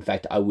know. In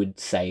fact, I would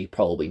say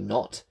probably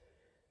not.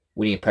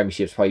 Winning a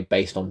premiership is probably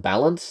based on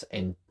balance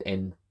and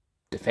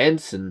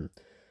defense and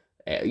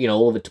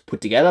all of it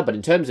put together. But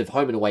in terms of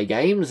home and away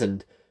games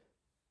and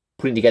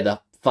putting together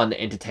fun,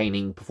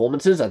 entertaining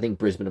performances, I think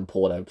Brisbane and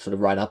Port are sort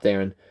of right up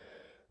there. And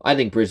I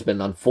think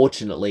Brisbane,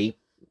 unfortunately,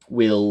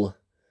 will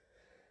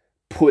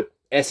put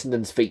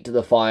Essendon's feet to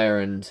the fire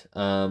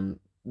and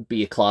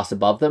be a class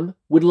above them.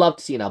 Would love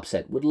to see an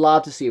upset. Would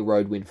love to see a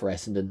road win for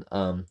Essendon.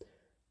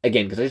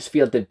 Again, because I just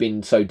feel like they've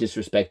been so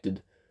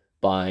disrespected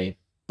by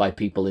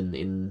people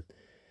in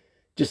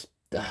just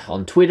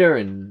on Twitter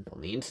and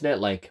on the internet.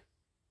 Like,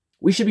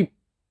 we should be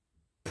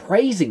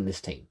praising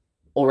this team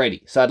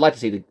already. So I'd like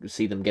to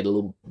see them get a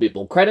little bit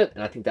more credit,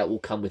 and I think that will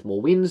come with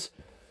more wins.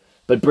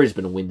 But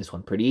Brisbane will win this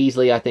one pretty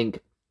easily, I think.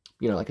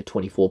 Like a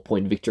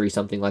 24-point victory,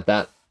 something like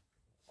that.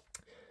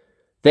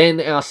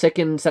 Then our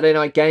second Saturday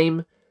night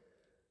game,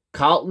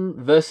 Carlton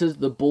versus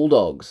the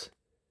Bulldogs.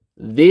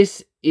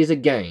 This is a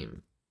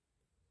game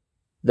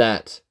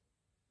that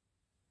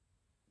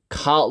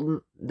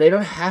Carlton, they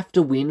don't have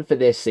to win for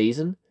their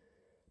season,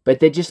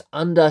 but they're just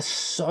under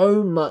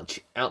so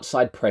much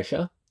outside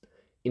pressure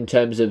in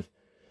terms of,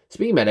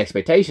 speaking about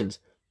expectations,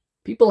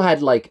 people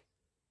had like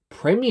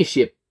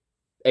premiership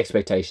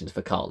expectations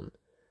for Carlton.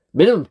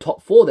 Minimum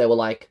top 4, they were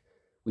like,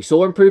 we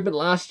saw improvement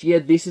last year,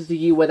 this is the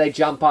year where they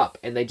jump up,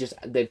 and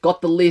they've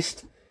got the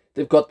list,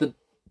 they've got the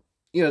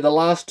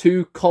last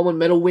 2 Coleman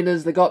medal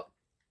winners, they got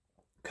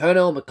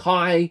Colonel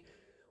Mackay,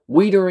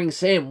 Wiedering,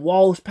 Sam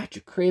Walsh,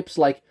 Patrick Cripps,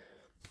 like,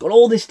 got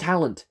all this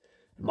talent.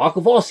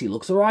 Michael Voss, he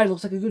looks alright,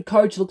 looks like a good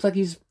coach, looks like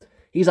he's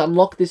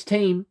unlocked this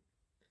team.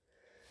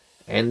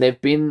 And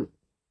they've been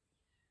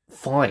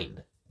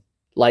fine.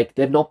 Like,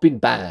 they've not been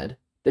bad,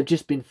 they've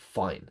just been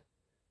fine.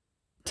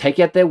 Take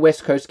out their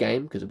West Coast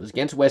game, because it was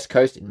against West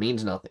Coast, it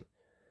means nothing.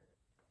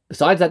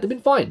 Besides that, they've been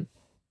fine.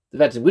 They've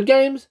had some good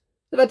games,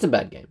 they've had some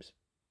bad games.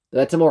 They've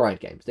had some alright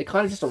games. They're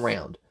kind of just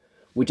around,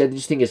 which I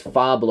just think is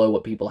far below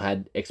what people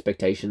had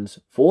expectations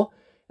for.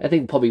 I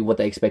think probably what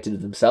they expected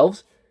of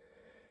themselves.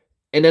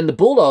 And then the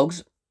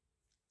Bulldogs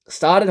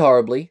started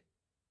horribly,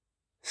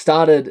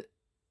 started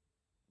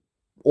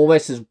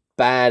almost as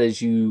bad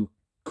as you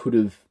could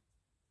have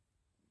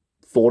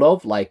thought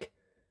of, like,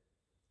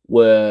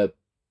 were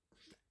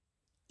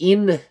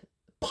in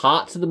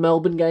parts of the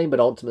Melbourne game, but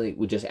ultimately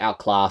were just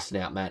outclassed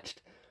and outmatched.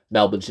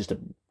 Melbourne's just a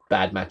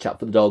bad matchup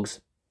for the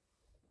Dogs,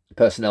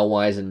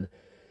 personnel-wise and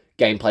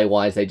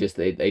gameplay-wise. They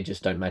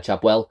just don't match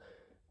up well.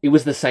 It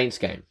was the Saints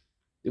game.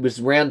 It was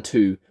round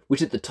 2,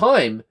 which at the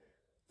time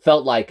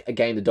felt like a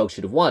game the Dogs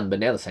should have won, but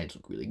now the Saints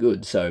look really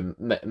good, so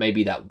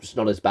maybe that was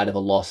not as bad of a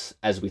loss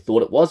as we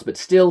thought it was, but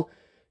still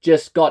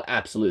just got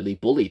absolutely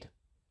bullied.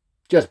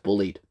 Just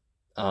bullied.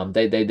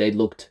 They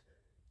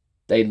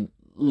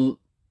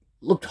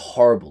looked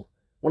horrible.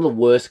 One of the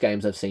worst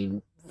games I've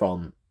seen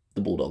from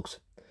the Bulldogs,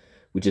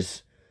 which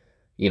is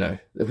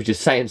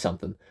saying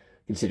something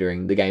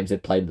considering the games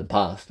they've played in the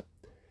past.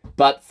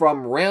 But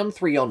from round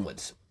 3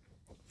 onwards,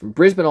 from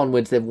Brisbane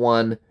onwards, they've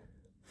won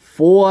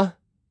 4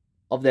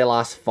 of their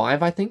last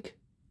 5, I think,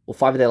 or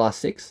 5 of their last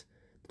 6.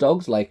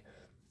 Dogs, like,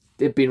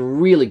 they've been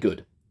really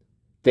good.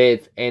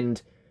 They've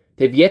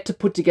yet to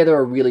put together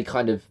a really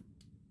kind of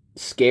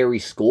scary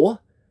score.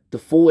 The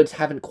forwards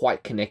haven't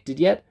quite connected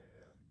yet,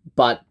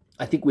 but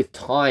I think with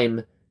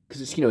time,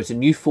 because it's a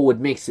new forward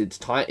mix,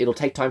 it'll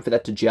take time for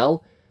that to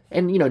gel.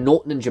 And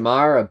Norton and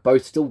Jamara are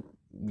both still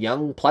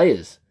young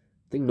players.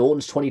 I think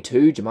Norton's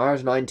 22,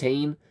 Jamara's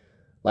 19.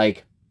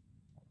 Like,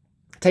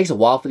 it takes a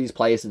while for these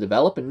players to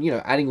develop, and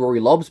adding Rory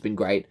Lobb's been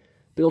great,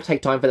 but it'll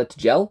take time for that to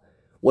gel.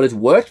 What has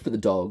worked for the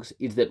Dogs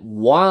is that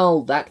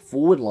while that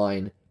forward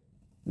line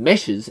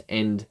meshes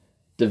and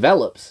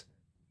develops,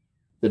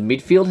 the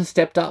midfield has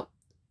stepped up.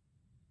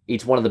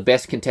 It's one of the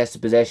best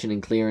contested possession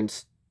and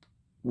clearance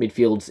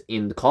midfields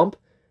in the comp,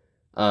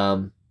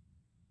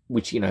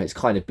 which has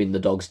kind of been the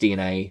Dogs'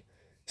 DNA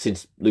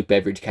since Luke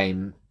Beveridge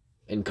came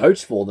and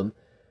coached for them.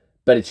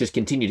 But it's just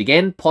continued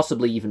again,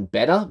 possibly even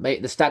better. The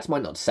stats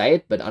might not say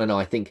it, but I don't know.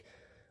 I think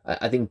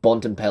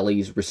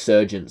Bontempelli's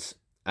resurgence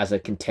as a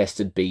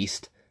contested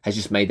beast has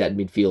just made that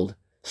midfield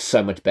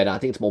so much better. I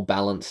think it's more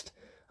balanced.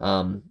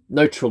 No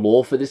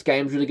Treloar for this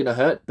game is really going to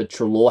hurt, but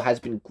Treloar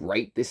has been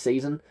great this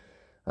season.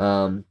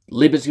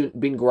 Lib has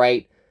been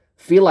great.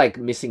 Feel like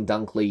missing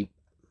Dunkley.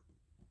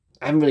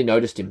 I haven't really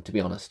noticed him, to be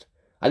honest.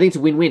 I think it's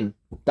a win-win.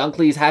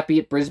 Dunkley is happy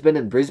at Brisbane,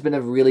 and Brisbane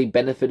have really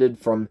benefited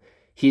from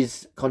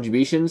his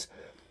contributions.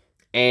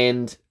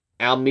 And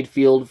our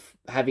midfield,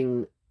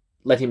 having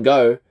let him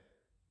go,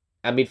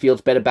 our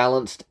midfield's better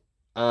balanced.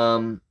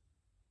 And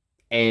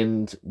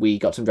we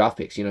got some draft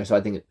picks, so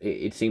I think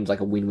it seems like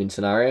a win-win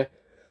scenario.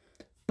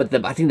 But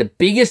I think the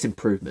biggest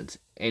improvement,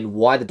 and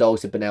why the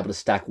Dogs have been able to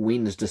stack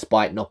wins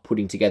despite not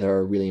putting together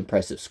a really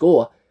impressive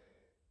score,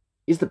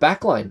 is the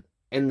backline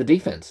and the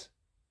defense.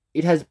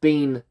 It has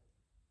been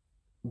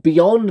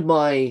beyond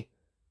my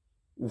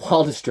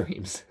wildest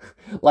dreams.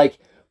 Like,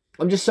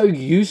 I'm just so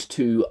used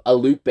to a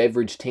Luke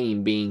Beveridge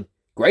team being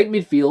great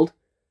midfield,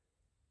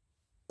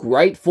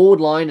 great forward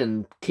line,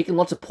 and kicking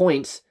lots of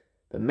points.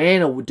 But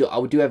man, I would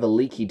do have a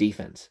leaky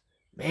defense.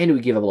 Man, do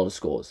we give up a lot of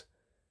scores.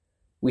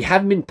 We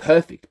haven't been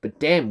perfect, but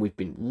damn, we've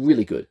been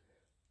really good.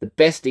 The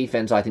best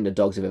defense I think the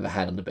Dogs have ever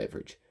had under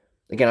Beveridge.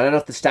 Again, I don't know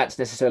if the stats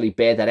necessarily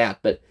bear that out,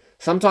 but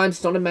sometimes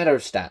it's not a matter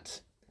of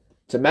stats.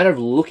 It's a matter of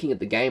looking at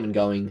the game and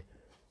going,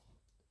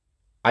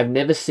 I've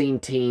never seen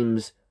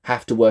teams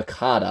have to work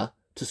harder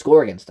to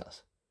score against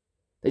us.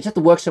 They just have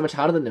to work so much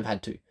harder than they've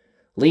had to.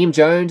 Liam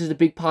Jones is a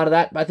big part of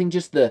that, but I think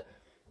just the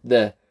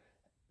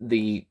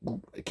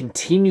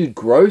continued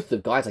growth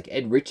of guys like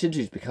Ed Richards,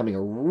 who's becoming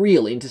a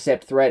real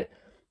intercept threat.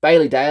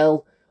 Bailey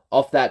Dale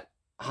off that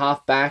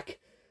half back,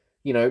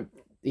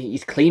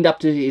 he's cleaned up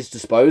to his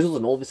disposals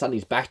and all of a sudden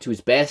he's back to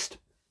his best.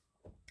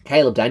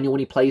 Caleb Daniel when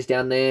he plays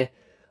down there.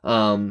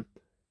 I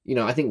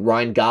think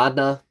Ryan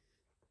Gardner,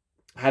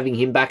 having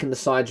him back in the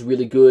side's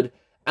really good.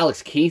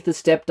 Alex Keith has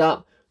stepped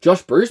up.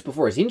 Josh Bruce,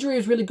 before his injury,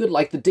 was really good.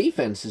 Like, the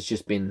defense has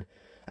just been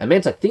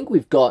immense. I think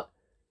we've got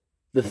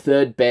the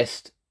third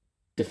best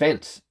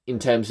defense in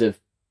terms of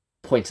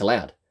points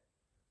allowed.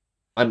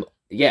 I'm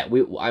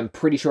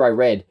pretty sure I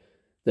read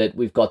that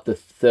we've got the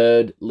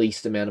third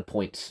least amount of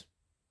points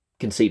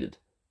conceded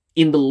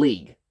in the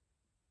league,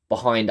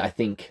 behind, I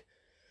think,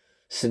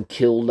 St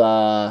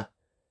Kilda,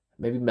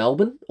 maybe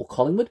Melbourne or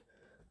Collingwood.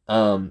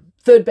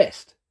 Third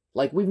best.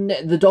 Like,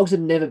 the Dogs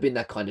have never been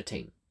that kind of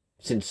team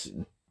since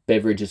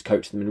Beveridge has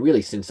coached them, and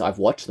really since I've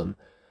watched them.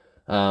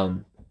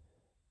 And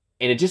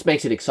it just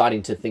makes it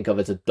exciting to think of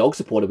as a Dog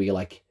supporter, where you're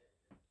like,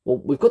 well,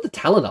 we've got the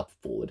talent up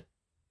forward.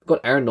 We've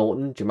got Aaron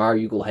Norton,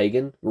 Jamari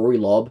Ugle-Hagan, Rory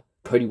Lobb,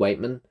 Cody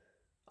Waitman,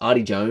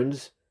 Artie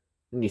Jones,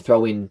 and you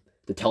throw in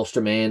the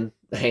Telstra man,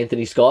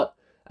 Anthony Scott,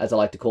 as I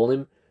like to call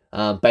him,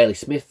 Bailey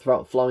Smith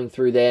flowing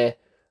through there,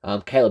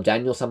 Caleb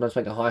Daniel sometimes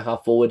making a high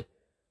half forward.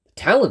 The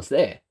talent's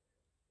there.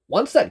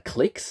 Once that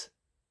clicks,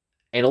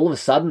 and all of a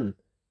sudden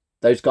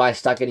those guys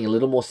start getting a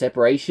little more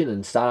separation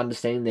and start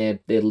understanding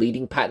their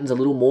leading patterns a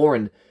little more,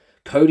 and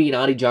Cody and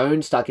Artie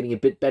Jones start getting a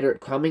bit better at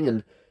crumbing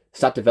and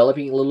start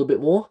developing a little bit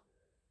more,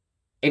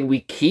 and we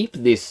keep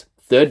this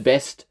third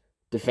best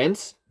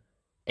defense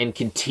and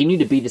continue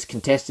to be this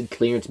contested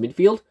clearance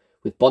midfield,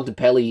 with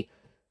Bontempelli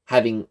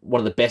having one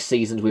of the best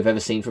seasons we've ever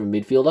seen from a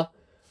midfielder.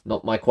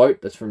 Not my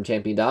quote, that's from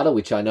Champion Data,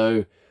 which I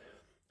know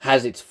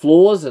has its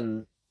flaws,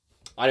 and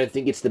I don't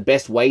think it's the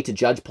best way to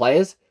judge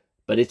players,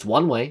 but it's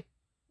one way.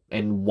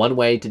 And one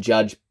way to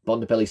judge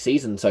Bontempelli's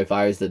season so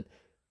far is that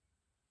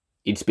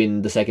it's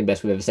been the second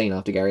best we've ever seen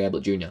after Gary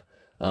Ablett Jr.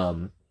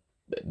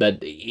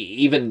 But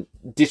even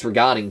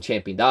disregarding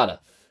Champion Data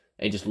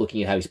and just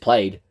looking at how he's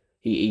played,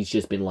 he's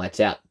just been lights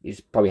out. He's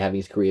probably having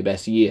his career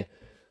best year.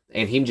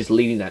 And him just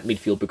leading that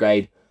midfield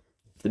brigade.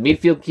 If the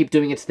midfield can keep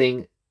doing its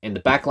thing and the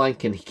backline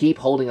can keep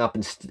holding up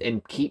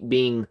and keep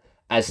being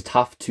as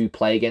tough to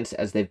play against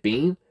as they've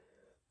been,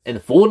 and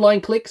the forward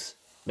line clicks,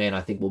 man,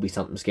 I think will be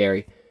something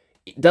scary.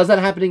 Does that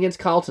happen against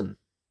Carlton?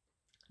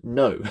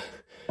 No,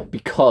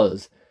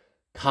 because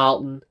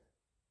Carlton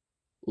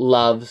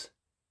loves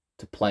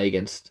to play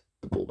against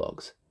the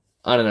Bulldogs.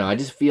 I don't know, I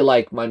just feel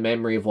like my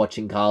memory of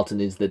watching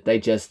Carlton is that they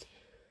just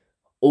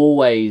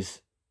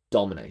always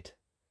dominate.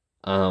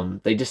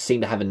 They just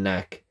seem to have a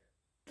knack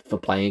for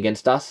playing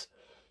against us.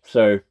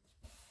 So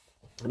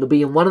it'll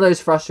be one of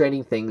those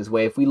frustrating things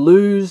where if we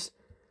lose,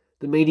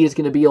 the media's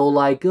going to be all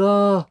like,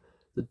 oh,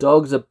 the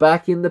Dogs are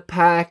back in the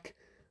pack,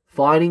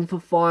 fighting for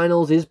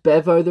finals. Is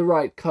Bevo the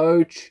right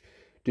coach?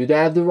 Do they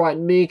have the right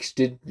mix?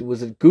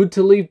 Was it good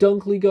to leave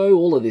Dunkley go?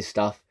 All of this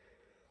stuff.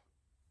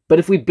 But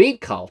if we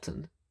beat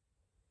Carlton,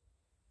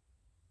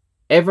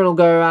 everyone will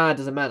go, it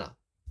doesn't matter.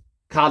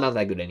 Carlton aren't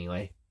that good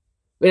anyway.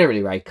 We don't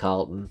really rate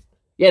Carlton.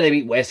 Yeah, they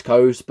beat West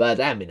Coast, but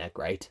they haven't been that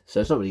great.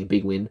 So it's not really a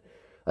big win.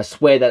 I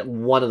swear that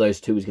one of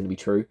those two is going to be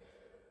true.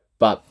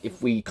 But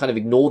if we kind of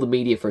ignore the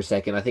media for a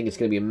second, I think it's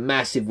going to be a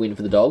massive win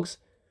for the Dogs.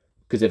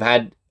 Because they've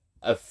had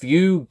a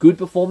few good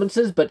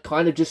performances, but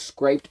kind of just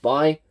scraped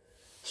by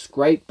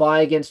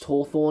against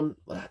Hawthorn.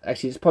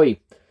 Actually, it's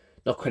probably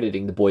not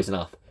crediting the boys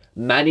enough.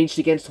 Managed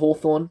against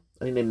Hawthorn.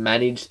 I think they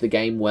managed the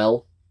game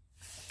well,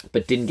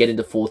 but didn't get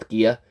into fourth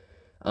gear.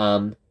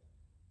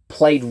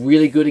 Played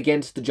really good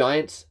against the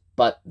Giants,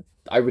 but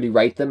I really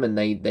rate them, and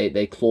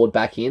they clawed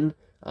back in.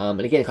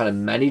 And again, kind of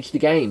managed the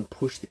game,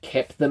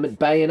 kept them at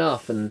bay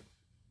enough, and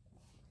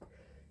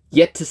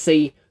yet to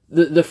see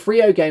the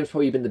Freo game's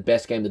probably been the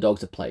best game the Dogs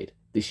have played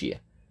this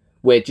year,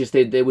 where just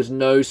there was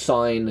no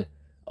sign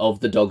of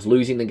the Dogs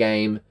losing the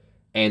game,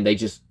 and they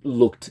just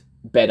looked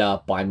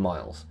better by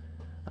miles.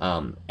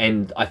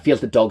 And I feel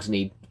the Dogs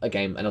need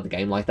another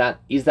game like that.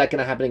 Is that going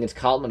to happen against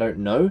Carlton? I don't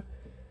know,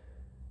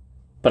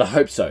 but I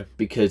hope so,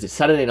 because it's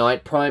Saturday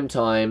night, prime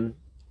time,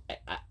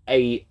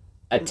 a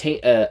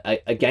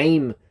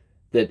game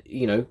that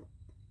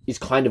is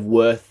kind of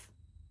worth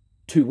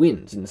 2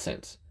 wins in a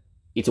sense.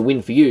 It's a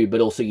win for you, but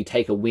also you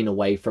take a win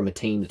away from a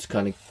team that's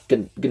kind of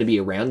going to be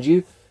around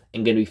you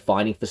and going to be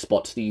fighting for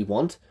spots that you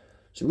want.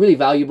 So really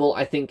valuable.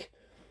 I think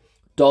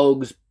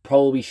Dogs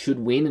probably should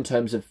win in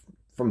terms of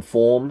from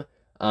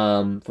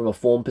a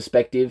form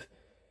perspective.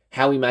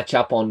 How we match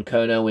up on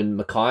Curnow and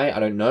Mackay, I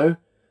don't know.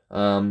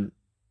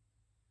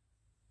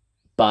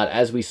 But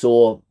as we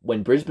saw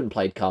when Brisbane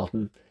played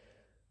Carlton,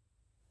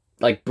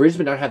 like,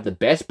 Brisbane don't have the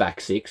best back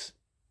six,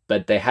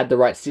 but they had the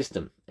right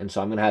system. And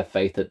so I'm going to have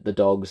faith that the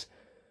Dogs'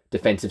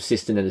 defensive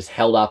system that has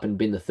held up and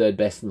been the third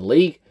best in the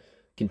league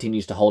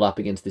continues to hold up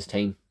against this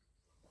team.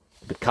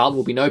 But Carlton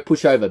will be no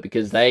pushover,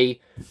 because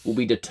they will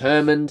be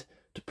determined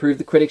to prove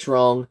the critics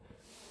wrong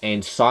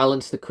and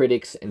silence the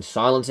critics and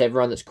silence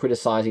everyone that's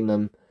criticizing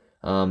them.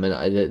 And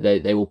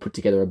they will put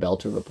together a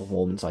belter of a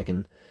performance, I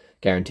can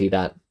guarantee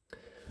that.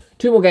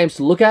 2 more games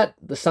to look at,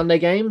 the Sunday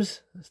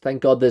games.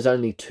 Thank God there's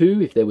only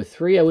 2. If there were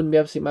 3, I wouldn't be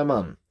able to see my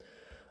mum.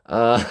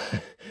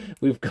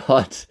 We've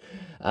got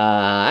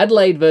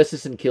Adelaide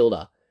versus St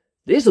Kilda.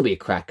 This will be a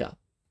cracker.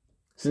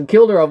 St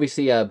Kilda,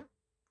 obviously,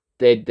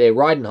 they're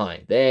riding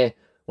high. They're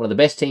one of the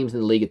best teams in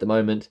the league at the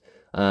moment.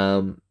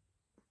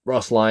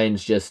 Ross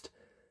Lyon's just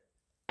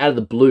out of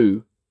the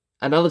blue.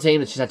 Another team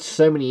that's just had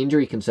so many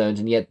injury concerns,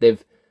 and yet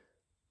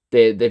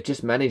they've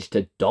just managed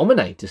to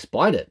dominate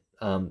despite it.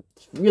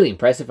 It's really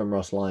impressive from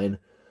Ross Lyon.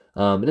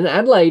 And then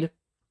Adelaide,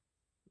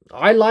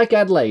 I like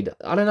Adelaide.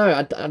 I don't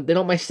know, they're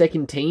not my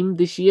second team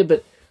this year, but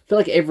I feel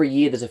like every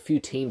year there's a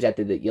few teams out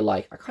there that you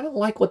like. I kind of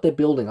like what they're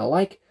building. I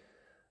like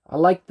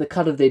the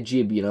cut of their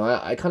jib, you know.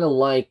 I kind of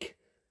like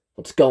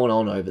what's going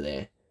on over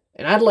there.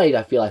 And Adelaide,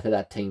 I feel like they're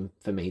that team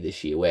for me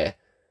this year, where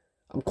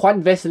I'm quite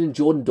invested in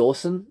Jordan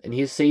Dawson and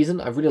his season.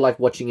 I really like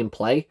watching him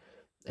play,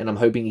 and I'm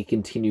hoping he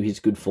continue his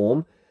good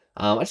form.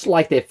 I just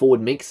like their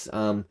forward mix.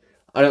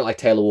 I don't like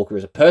Taylor Walker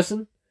as a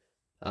person.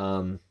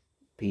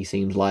 He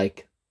seems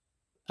like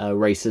a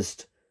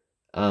racist,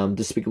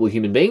 despicable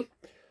human being.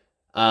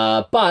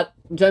 But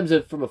in terms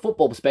of from a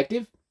football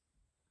perspective,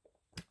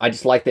 I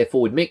just like their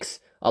forward mix.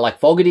 I like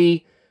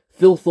Fogarty,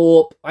 Phil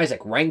Thorpe,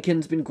 Isaac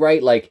Rankin's been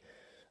great.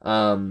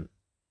 And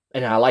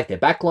I like their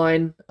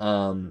backline.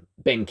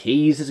 Ben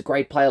Keys is a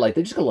great player.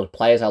 They've just got a lot of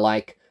players I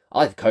like. I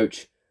like the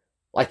coach.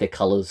 I like their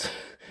colours.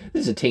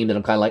 This is a team that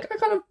I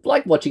kind of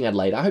like watching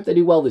Adelaide. I hope they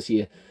do well this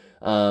year.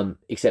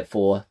 Except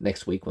for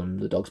next week when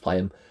the Dogs play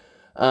them.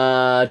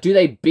 Do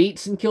they beat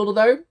St Kilda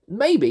though?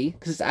 Maybe,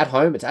 because it's at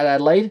home, it's at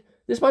Adelaide.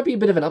 This might be a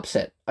bit of an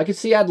upset. I could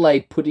see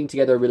Adelaide putting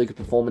together a really good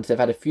performance. They've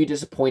had a few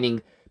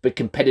disappointing but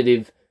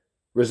competitive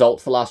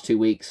results the last 2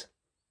 weeks.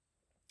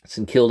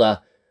 St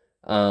Kilda,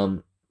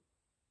 their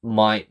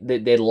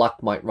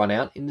luck might run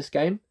out in this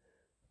game.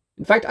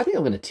 In fact, I think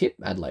I'm going to tip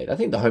Adelaide. I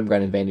think the home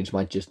ground advantage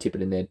might just tip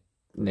it in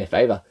their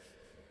favour.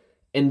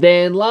 And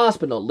then, last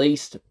but not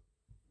least,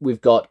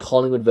 we've got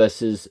Collingwood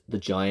versus the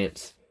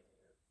Giants.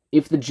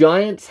 If the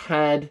Giants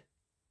had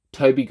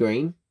Toby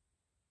Green,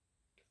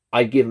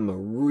 I'd give him a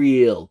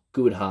real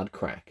good hard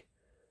crack.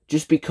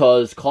 Just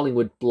because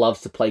Collingwood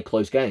loves to play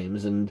close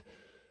games, and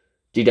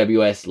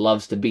GWS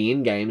loves to be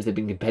in games. They've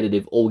been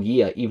competitive all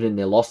year, even in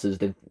their losses.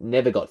 They've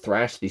never got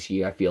thrashed this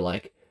year, I feel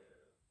like.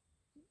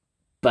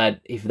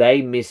 But if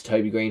they miss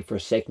Toby Green for a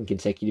second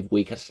consecutive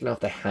week, I just don't know if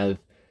they have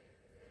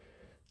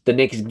the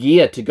next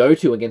gear to go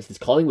to against this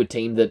Collingwood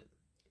team that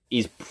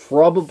is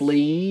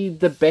probably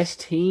the best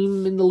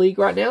team in the league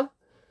right now.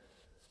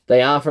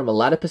 They are from a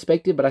ladder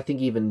perspective, but I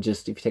think even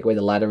just if you take away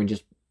the ladder and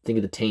just think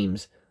of the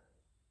teams,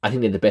 I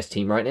think they're the best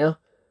team right now.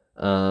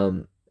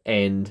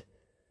 And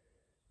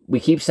we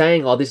keep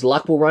saying, this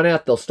luck will run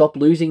out. They'll stop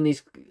winning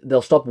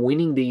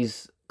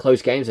these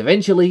close games.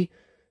 Eventually,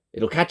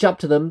 it'll catch up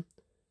to them.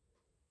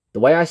 The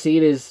way I see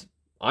it is,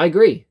 I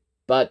agree,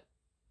 but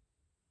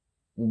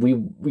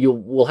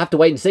we'll have to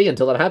wait and see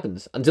until that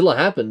happens. Until it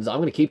happens, I'm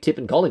going to keep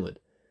tipping Collingwood.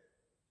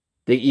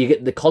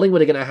 The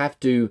Collingwood are going to have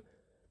to.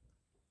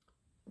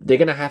 They're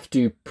going to have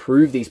to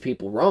prove these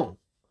people wrong,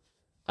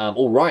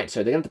 all right. So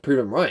they're going to have to prove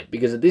them right,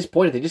 because at this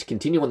point, if they just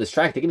continue on this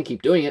track, they're going to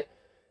keep doing it,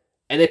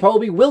 and they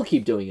probably will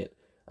keep doing it.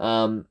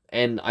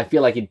 And I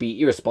feel like it'd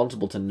be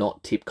irresponsible to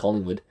not tip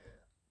Collingwood,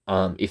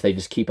 if they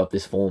just keep up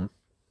this form.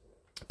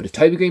 But if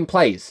Toby Green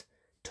plays,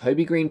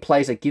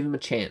 I give him a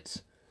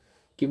chance.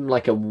 Give him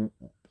like a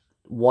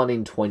 1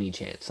 in 20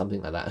 chance,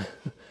 something like that.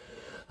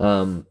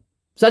 So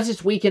that's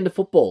this weekend of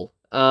football.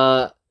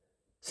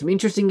 Some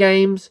interesting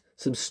games,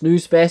 some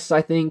snooze fests,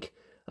 I think.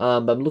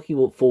 But I'm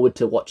looking forward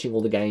to watching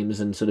all the games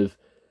and sort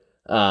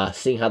of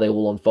seeing how they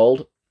all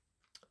unfold.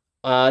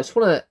 I just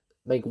want to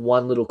make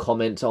one little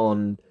comment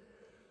on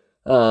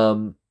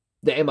the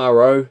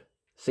MRO.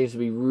 Seems to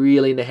be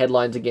really in the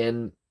headlines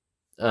again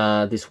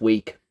this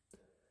week.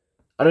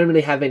 I don't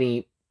really have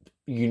any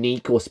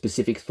unique or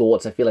specific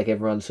thoughts. I feel like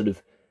everyone sort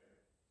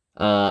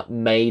of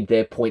made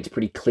their points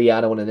pretty clear.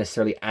 I don't want to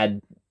necessarily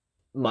add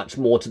much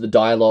more to the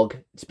dialogue.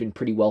 It's been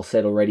pretty well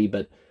said already,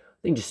 but I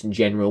think just in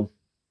general,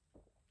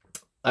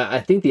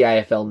 I think the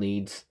AFL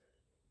needs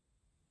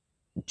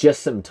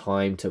just some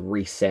time to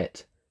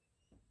reset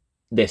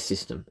their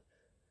system.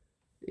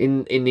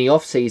 In the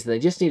off-season, they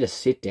just need to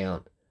sit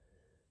down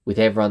with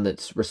everyone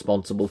that's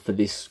responsible for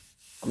this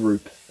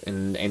group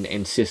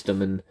and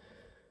system and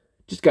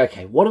just go,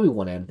 okay, what do we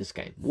want out of this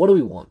game? What do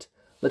we want?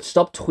 Let's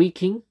stop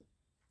tweaking.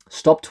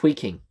 Stop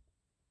tweaking.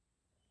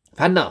 I've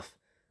had enough.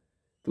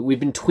 But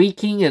we've been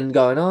tweaking and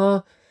going,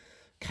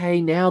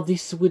 okay, now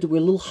this, we're a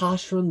little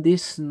harsher on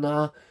this, and we're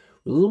a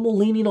little more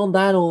lenient on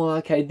that, or,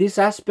 okay, this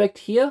aspect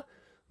here,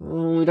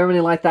 we don't really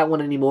like that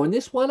one anymore, and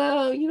this one,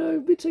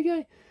 it's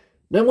okay.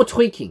 No more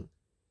tweaking.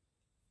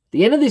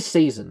 The end of this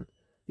season,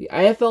 the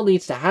AFL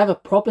needs to have a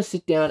proper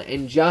sit down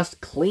and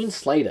just clean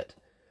slate it.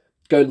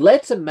 Go,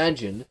 let's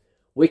imagine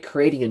we're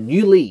creating a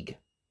new league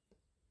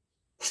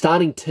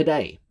starting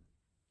today.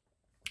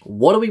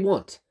 What do we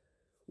want?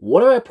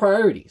 What are our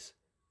priorities?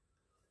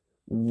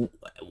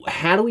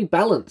 How do we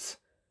balance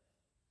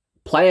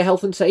player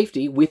health and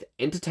safety with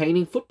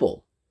entertaining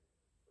football?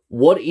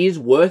 What is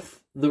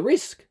worth the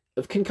risk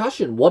of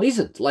concussion? What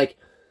isn't? Like,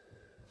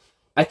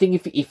 I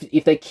think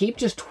if they keep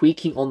just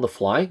tweaking on the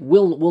fly,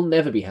 we'll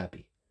never be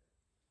happy.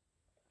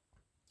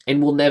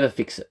 And we'll never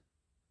fix it.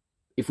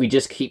 If we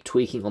just keep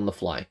tweaking on the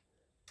fly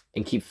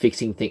and keep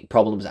fixing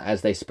problems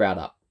as they sprout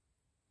up.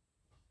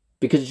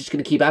 Because it's just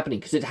going to keep happening,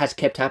 because it has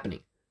kept happening.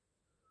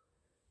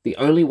 The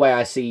only way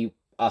I see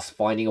us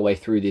finding a way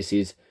through this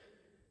is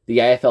the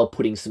AFL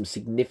putting some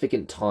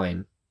significant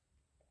time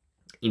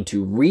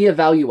into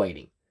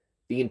re-evaluating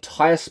the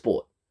entire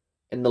sport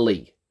and the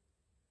league.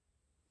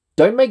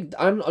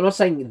 I'm not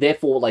saying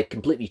therefore like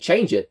completely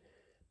change it,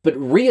 but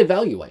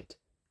re-evaluate.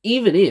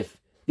 Even if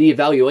the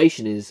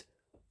evaluation is,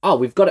 oh,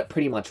 we've got it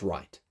pretty much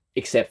right,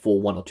 except for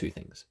one or two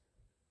things.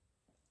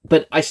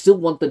 But I still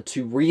want them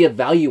to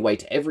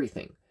re-evaluate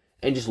everything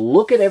and just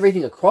look at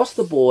everything across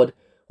the board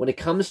when it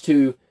comes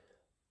to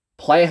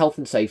player health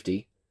and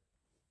safety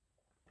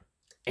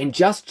and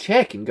just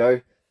check and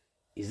go,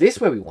 is this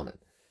where we want it?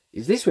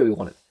 Is this where we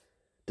want it?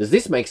 Does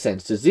this make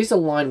sense? Does this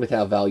align with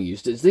our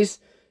values? Is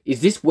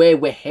this where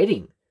we're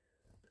heading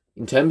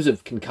in terms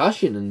of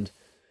concussion and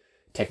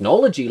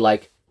technology?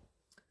 Like,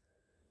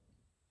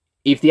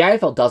 if the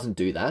AFL doesn't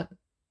do that,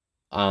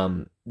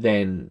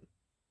 then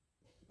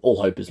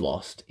all hope is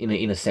lost in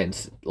a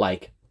sense.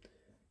 Like,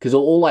 because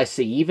all I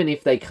see, even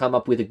if they come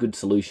up with a good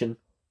solution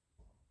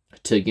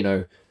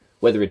to,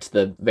 whether it's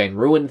the Van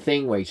Ruin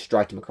thing where he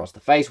striked him across the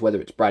face, whether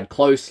it's Brad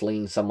Close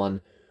slinging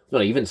someone,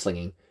 not even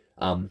slinging,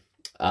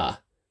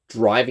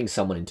 driving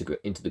someone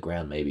into the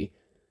ground maybe.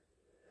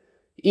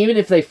 Even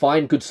if they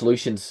find good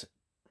solutions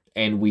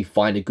and we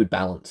find a good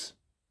balance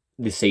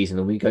this season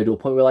and we go to a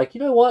point where we're like,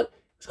 you know what,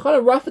 it's kind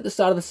of rough at the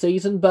start of the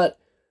season, but,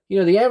 the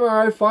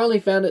MRO finally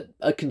found it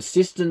a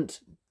consistent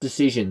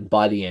decision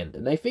by the end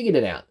and they figured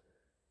it out.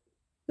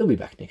 They'll be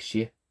back next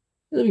year.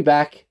 They'll be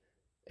back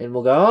and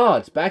we'll go, oh,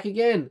 it's back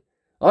again.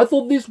 I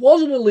thought this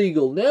wasn't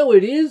illegal. Now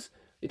it is.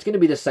 It's going to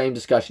be the same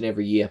discussion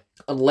every year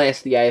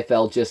unless the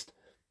AFL just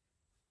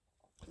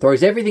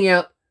throws everything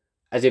out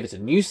as if it's a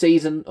new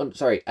season,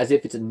 as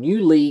if it's a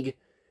new league,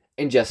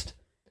 and just,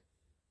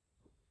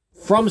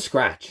 from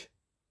scratch,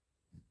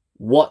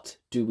 what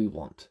do we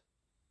want?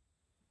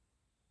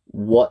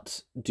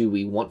 What do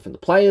we want from the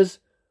players?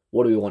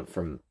 What do we want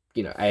from,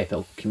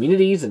 AFL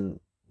communities and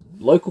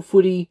local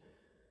footy?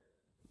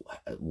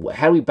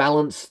 How do we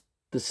balance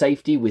the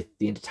safety with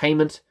the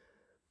entertainment?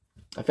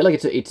 I feel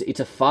like it's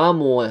a far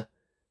more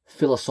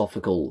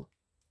philosophical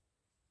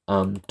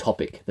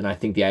topic than I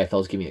think the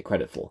AFL is giving it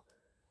credit for.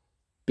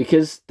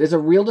 Because there's a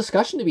real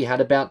discussion to be had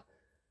about,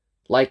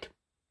 like,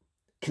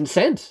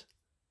 consent.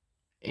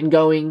 And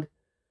going,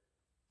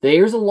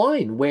 there's a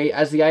line where,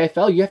 as the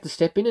AFL, you have to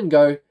step in and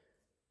go,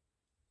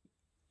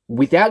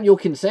 without your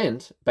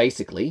consent,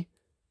 basically,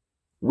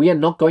 we are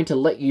not going to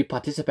let you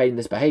participate in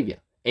this behaviour.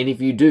 And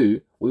if you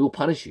do, we will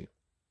punish you.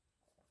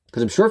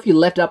 Because I'm sure if you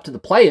left it up to the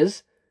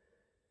players,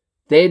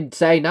 they'd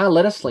say, nah,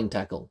 let us sling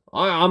tackle.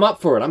 I'm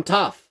up for it. I'm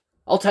tough.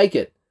 I'll take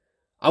it.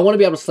 I want to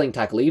be able to sling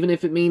tackle, even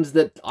if it means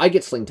that I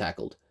get sling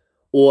tackled.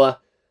 Or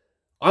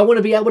I want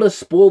to be able to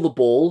spoil the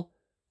ball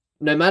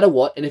no matter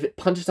what, and if it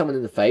punches someone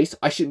in the face,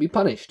 I shouldn't be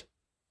punished.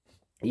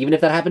 Even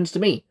if that happens to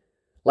me.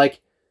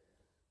 Like,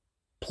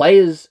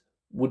 players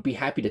would be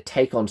happy to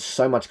take on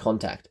so much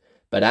contact.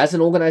 But as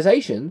an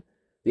organisation,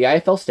 the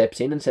AFL steps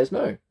in and says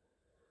no.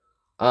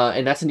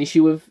 And that's an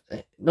issue of,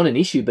 not an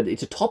issue, but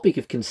it's a topic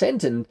of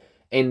consent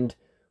and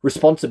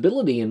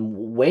responsibility.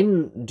 And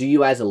when do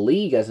you, as a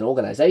league, as an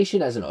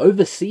organisation, as an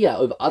overseer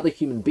of other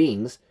human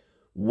beings,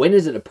 when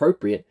is it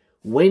appropriate?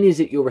 When is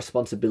it your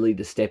responsibility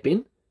to step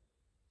in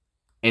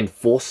and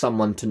force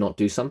someone to not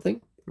do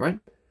something, right?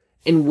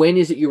 And when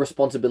is it your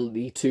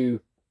responsibility to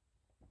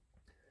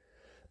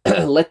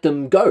let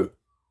them go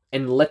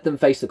and let them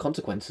face the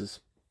consequences?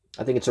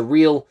 I think it's a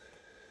real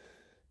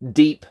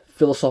deep,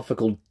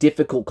 philosophical,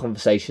 difficult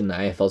conversation the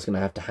AFL is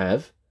going to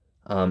have.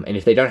 And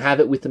if they don't have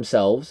it with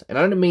themselves, and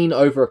I don't mean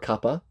over a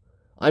cuppa,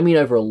 I mean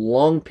over a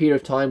long period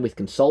of time with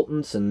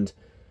consultants and,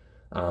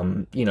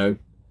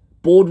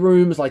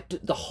 boardrooms, like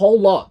the whole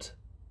lot.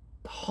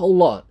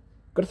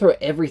 Got to throw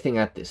everything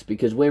at this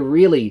because we're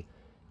really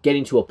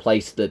getting to a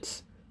place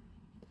that's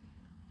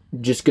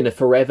just going to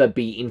forever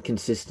be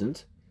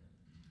inconsistent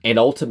and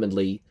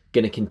ultimately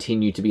going to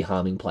continue to be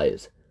harming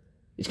players.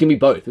 It's going to be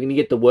both. We're going to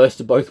get the worst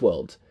of both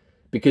worlds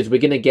because we're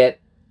going to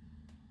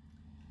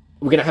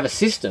have a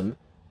system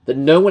that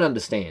no one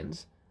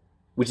understands,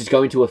 which is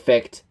going to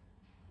affect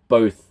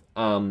both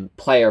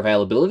player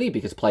availability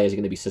because players are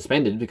going to be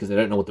suspended because they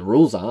don't know what the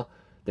rules are.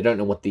 They don't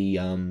know what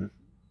the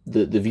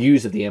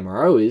views of the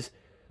MRO is,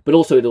 but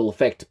also it'll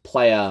affect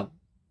player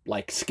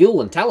like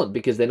skill and talent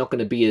because they're not going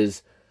to be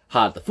as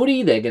hard at the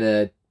footy.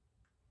 They're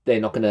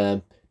not going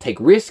to take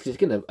risks. It's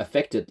going to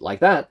affect it like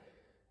that.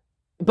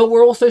 But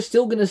we're also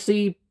still going to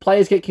see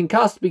players get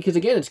concussed because,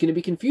 again, it's going to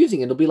be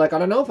confusing. It'll be like, I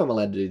don't know if I'm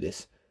allowed to do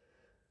this.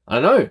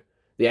 I don't know.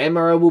 The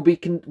MRO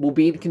will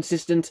be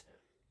inconsistent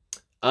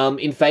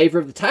in favour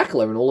of the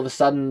tackler, and all of a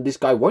sudden this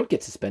guy won't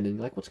get suspended.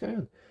 You're like, what's going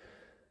on?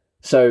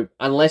 So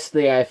unless the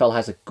AFL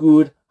has a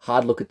good,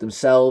 hard look at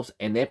themselves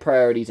and their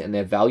priorities and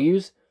their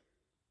values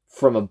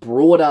from a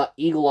broader,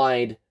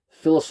 eagle-eyed,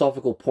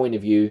 philosophical point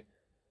of view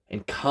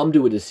and come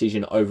to a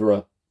decision over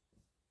a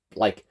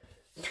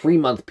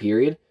 3-month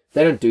period, if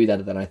they don't do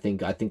that, then I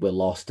think we're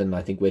lost, and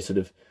I think we're sort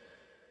of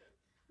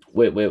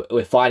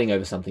we're fighting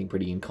over something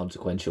pretty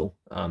inconsequential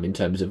in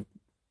terms of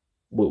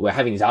we're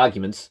having these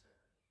arguments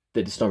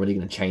that it's not really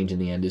going to change in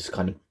the end is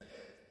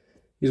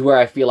where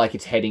I feel like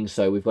it's heading.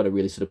 So we've got to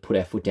really sort of put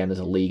our foot down as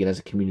a league and as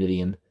a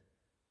community and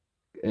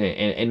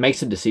make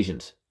some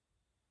decisions,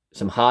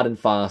 some hard and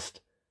fast,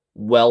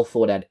 well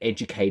thought out,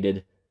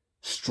 educated,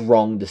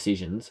 strong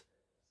decisions.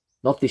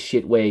 Not this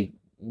shit where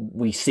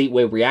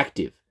we're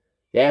reactive.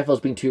 The AFL's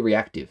been too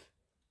reactive.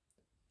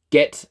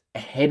 Get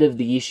ahead of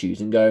the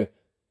issues and go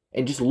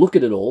and just look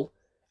at it all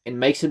and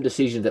make some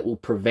decisions that will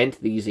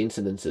prevent these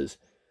incidences.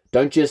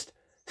 Don't just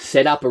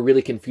set up a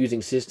really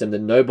confusing system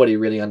that nobody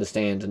really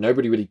understands and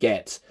nobody really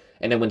gets.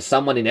 And then when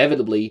someone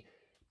inevitably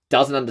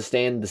doesn't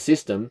understand the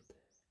system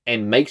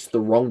and makes the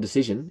wrong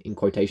decision, in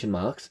quotation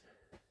marks,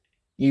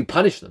 you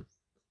punish them.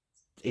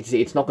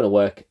 It's not going to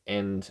work,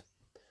 and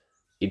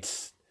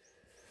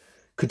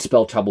could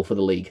spell trouble for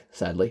the league,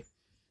 sadly.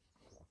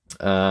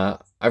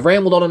 I've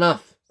rambled on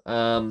enough.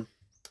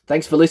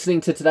 Thanks for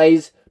listening to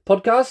today's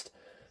podcast.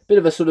 Bit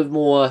of a sort of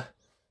more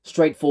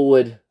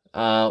straightforward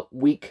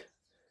week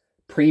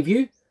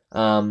preview,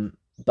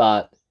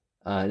 but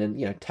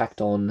then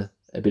tacked on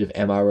a bit of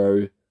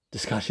MRO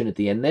discussion at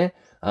the end there.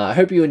 I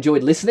hope you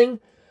enjoyed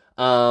listening.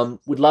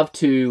 Would love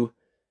to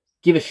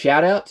give a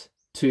shout out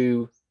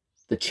to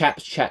the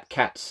Chaps Chat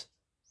Cats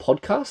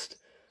podcast.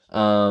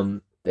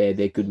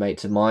 They're good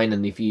mates of mine,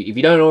 and if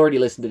you don't already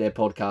listen to their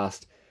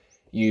podcast,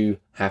 you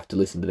have to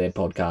listen to their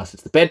podcast.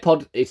 It's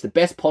the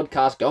best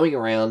podcast going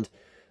around.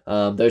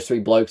 Those three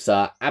blokes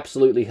are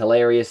absolutely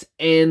hilarious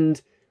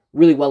and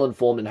really well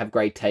informed and have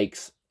great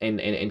takes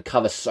and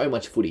cover so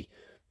much footy.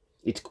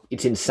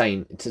 It's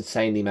insane. It's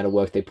insane the amount of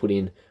work they put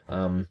in.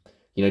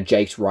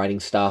 Jake's writing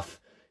stuff.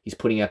 He's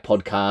putting out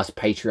podcasts,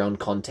 Patreon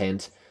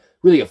content,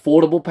 really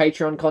affordable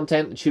Patreon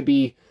content. It should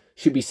be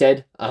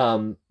said.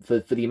 For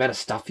the amount of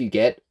stuff you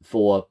get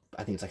for,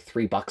 I think it's like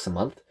 $3 a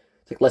month.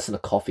 It's like less than a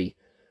coffee.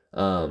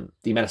 The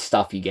amount of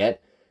stuff you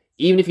get,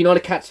 even if you're not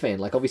a Cats fan,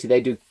 like obviously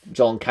they do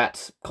Geelong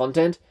Cats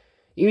content.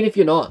 Even if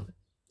you're not,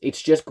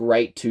 it's just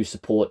great to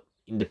support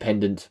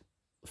independent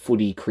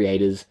footy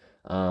creators.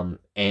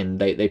 And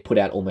they put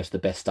out almost the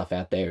best stuff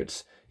out there.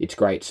 It's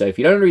great. So if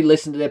you don't already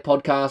listen to their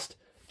podcast,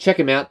 check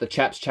them out, the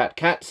Chaps Chat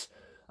Cats.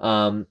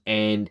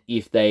 And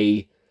if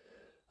they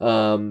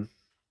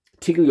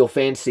tickle your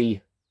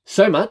fancy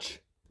so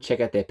much, check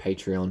out their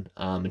Patreon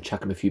and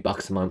chuck them a few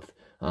bucks a month.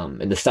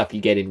 And the stuff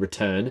you get in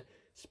return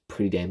is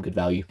pretty damn good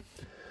value.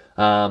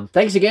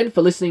 Thanks again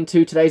for listening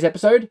to today's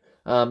episode.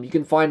 You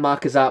can find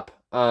Markers Up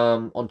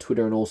on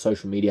Twitter and all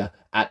social media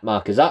at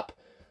Markers Up.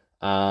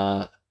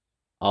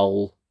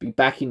 I'll be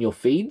back in your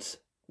feeds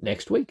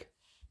next week.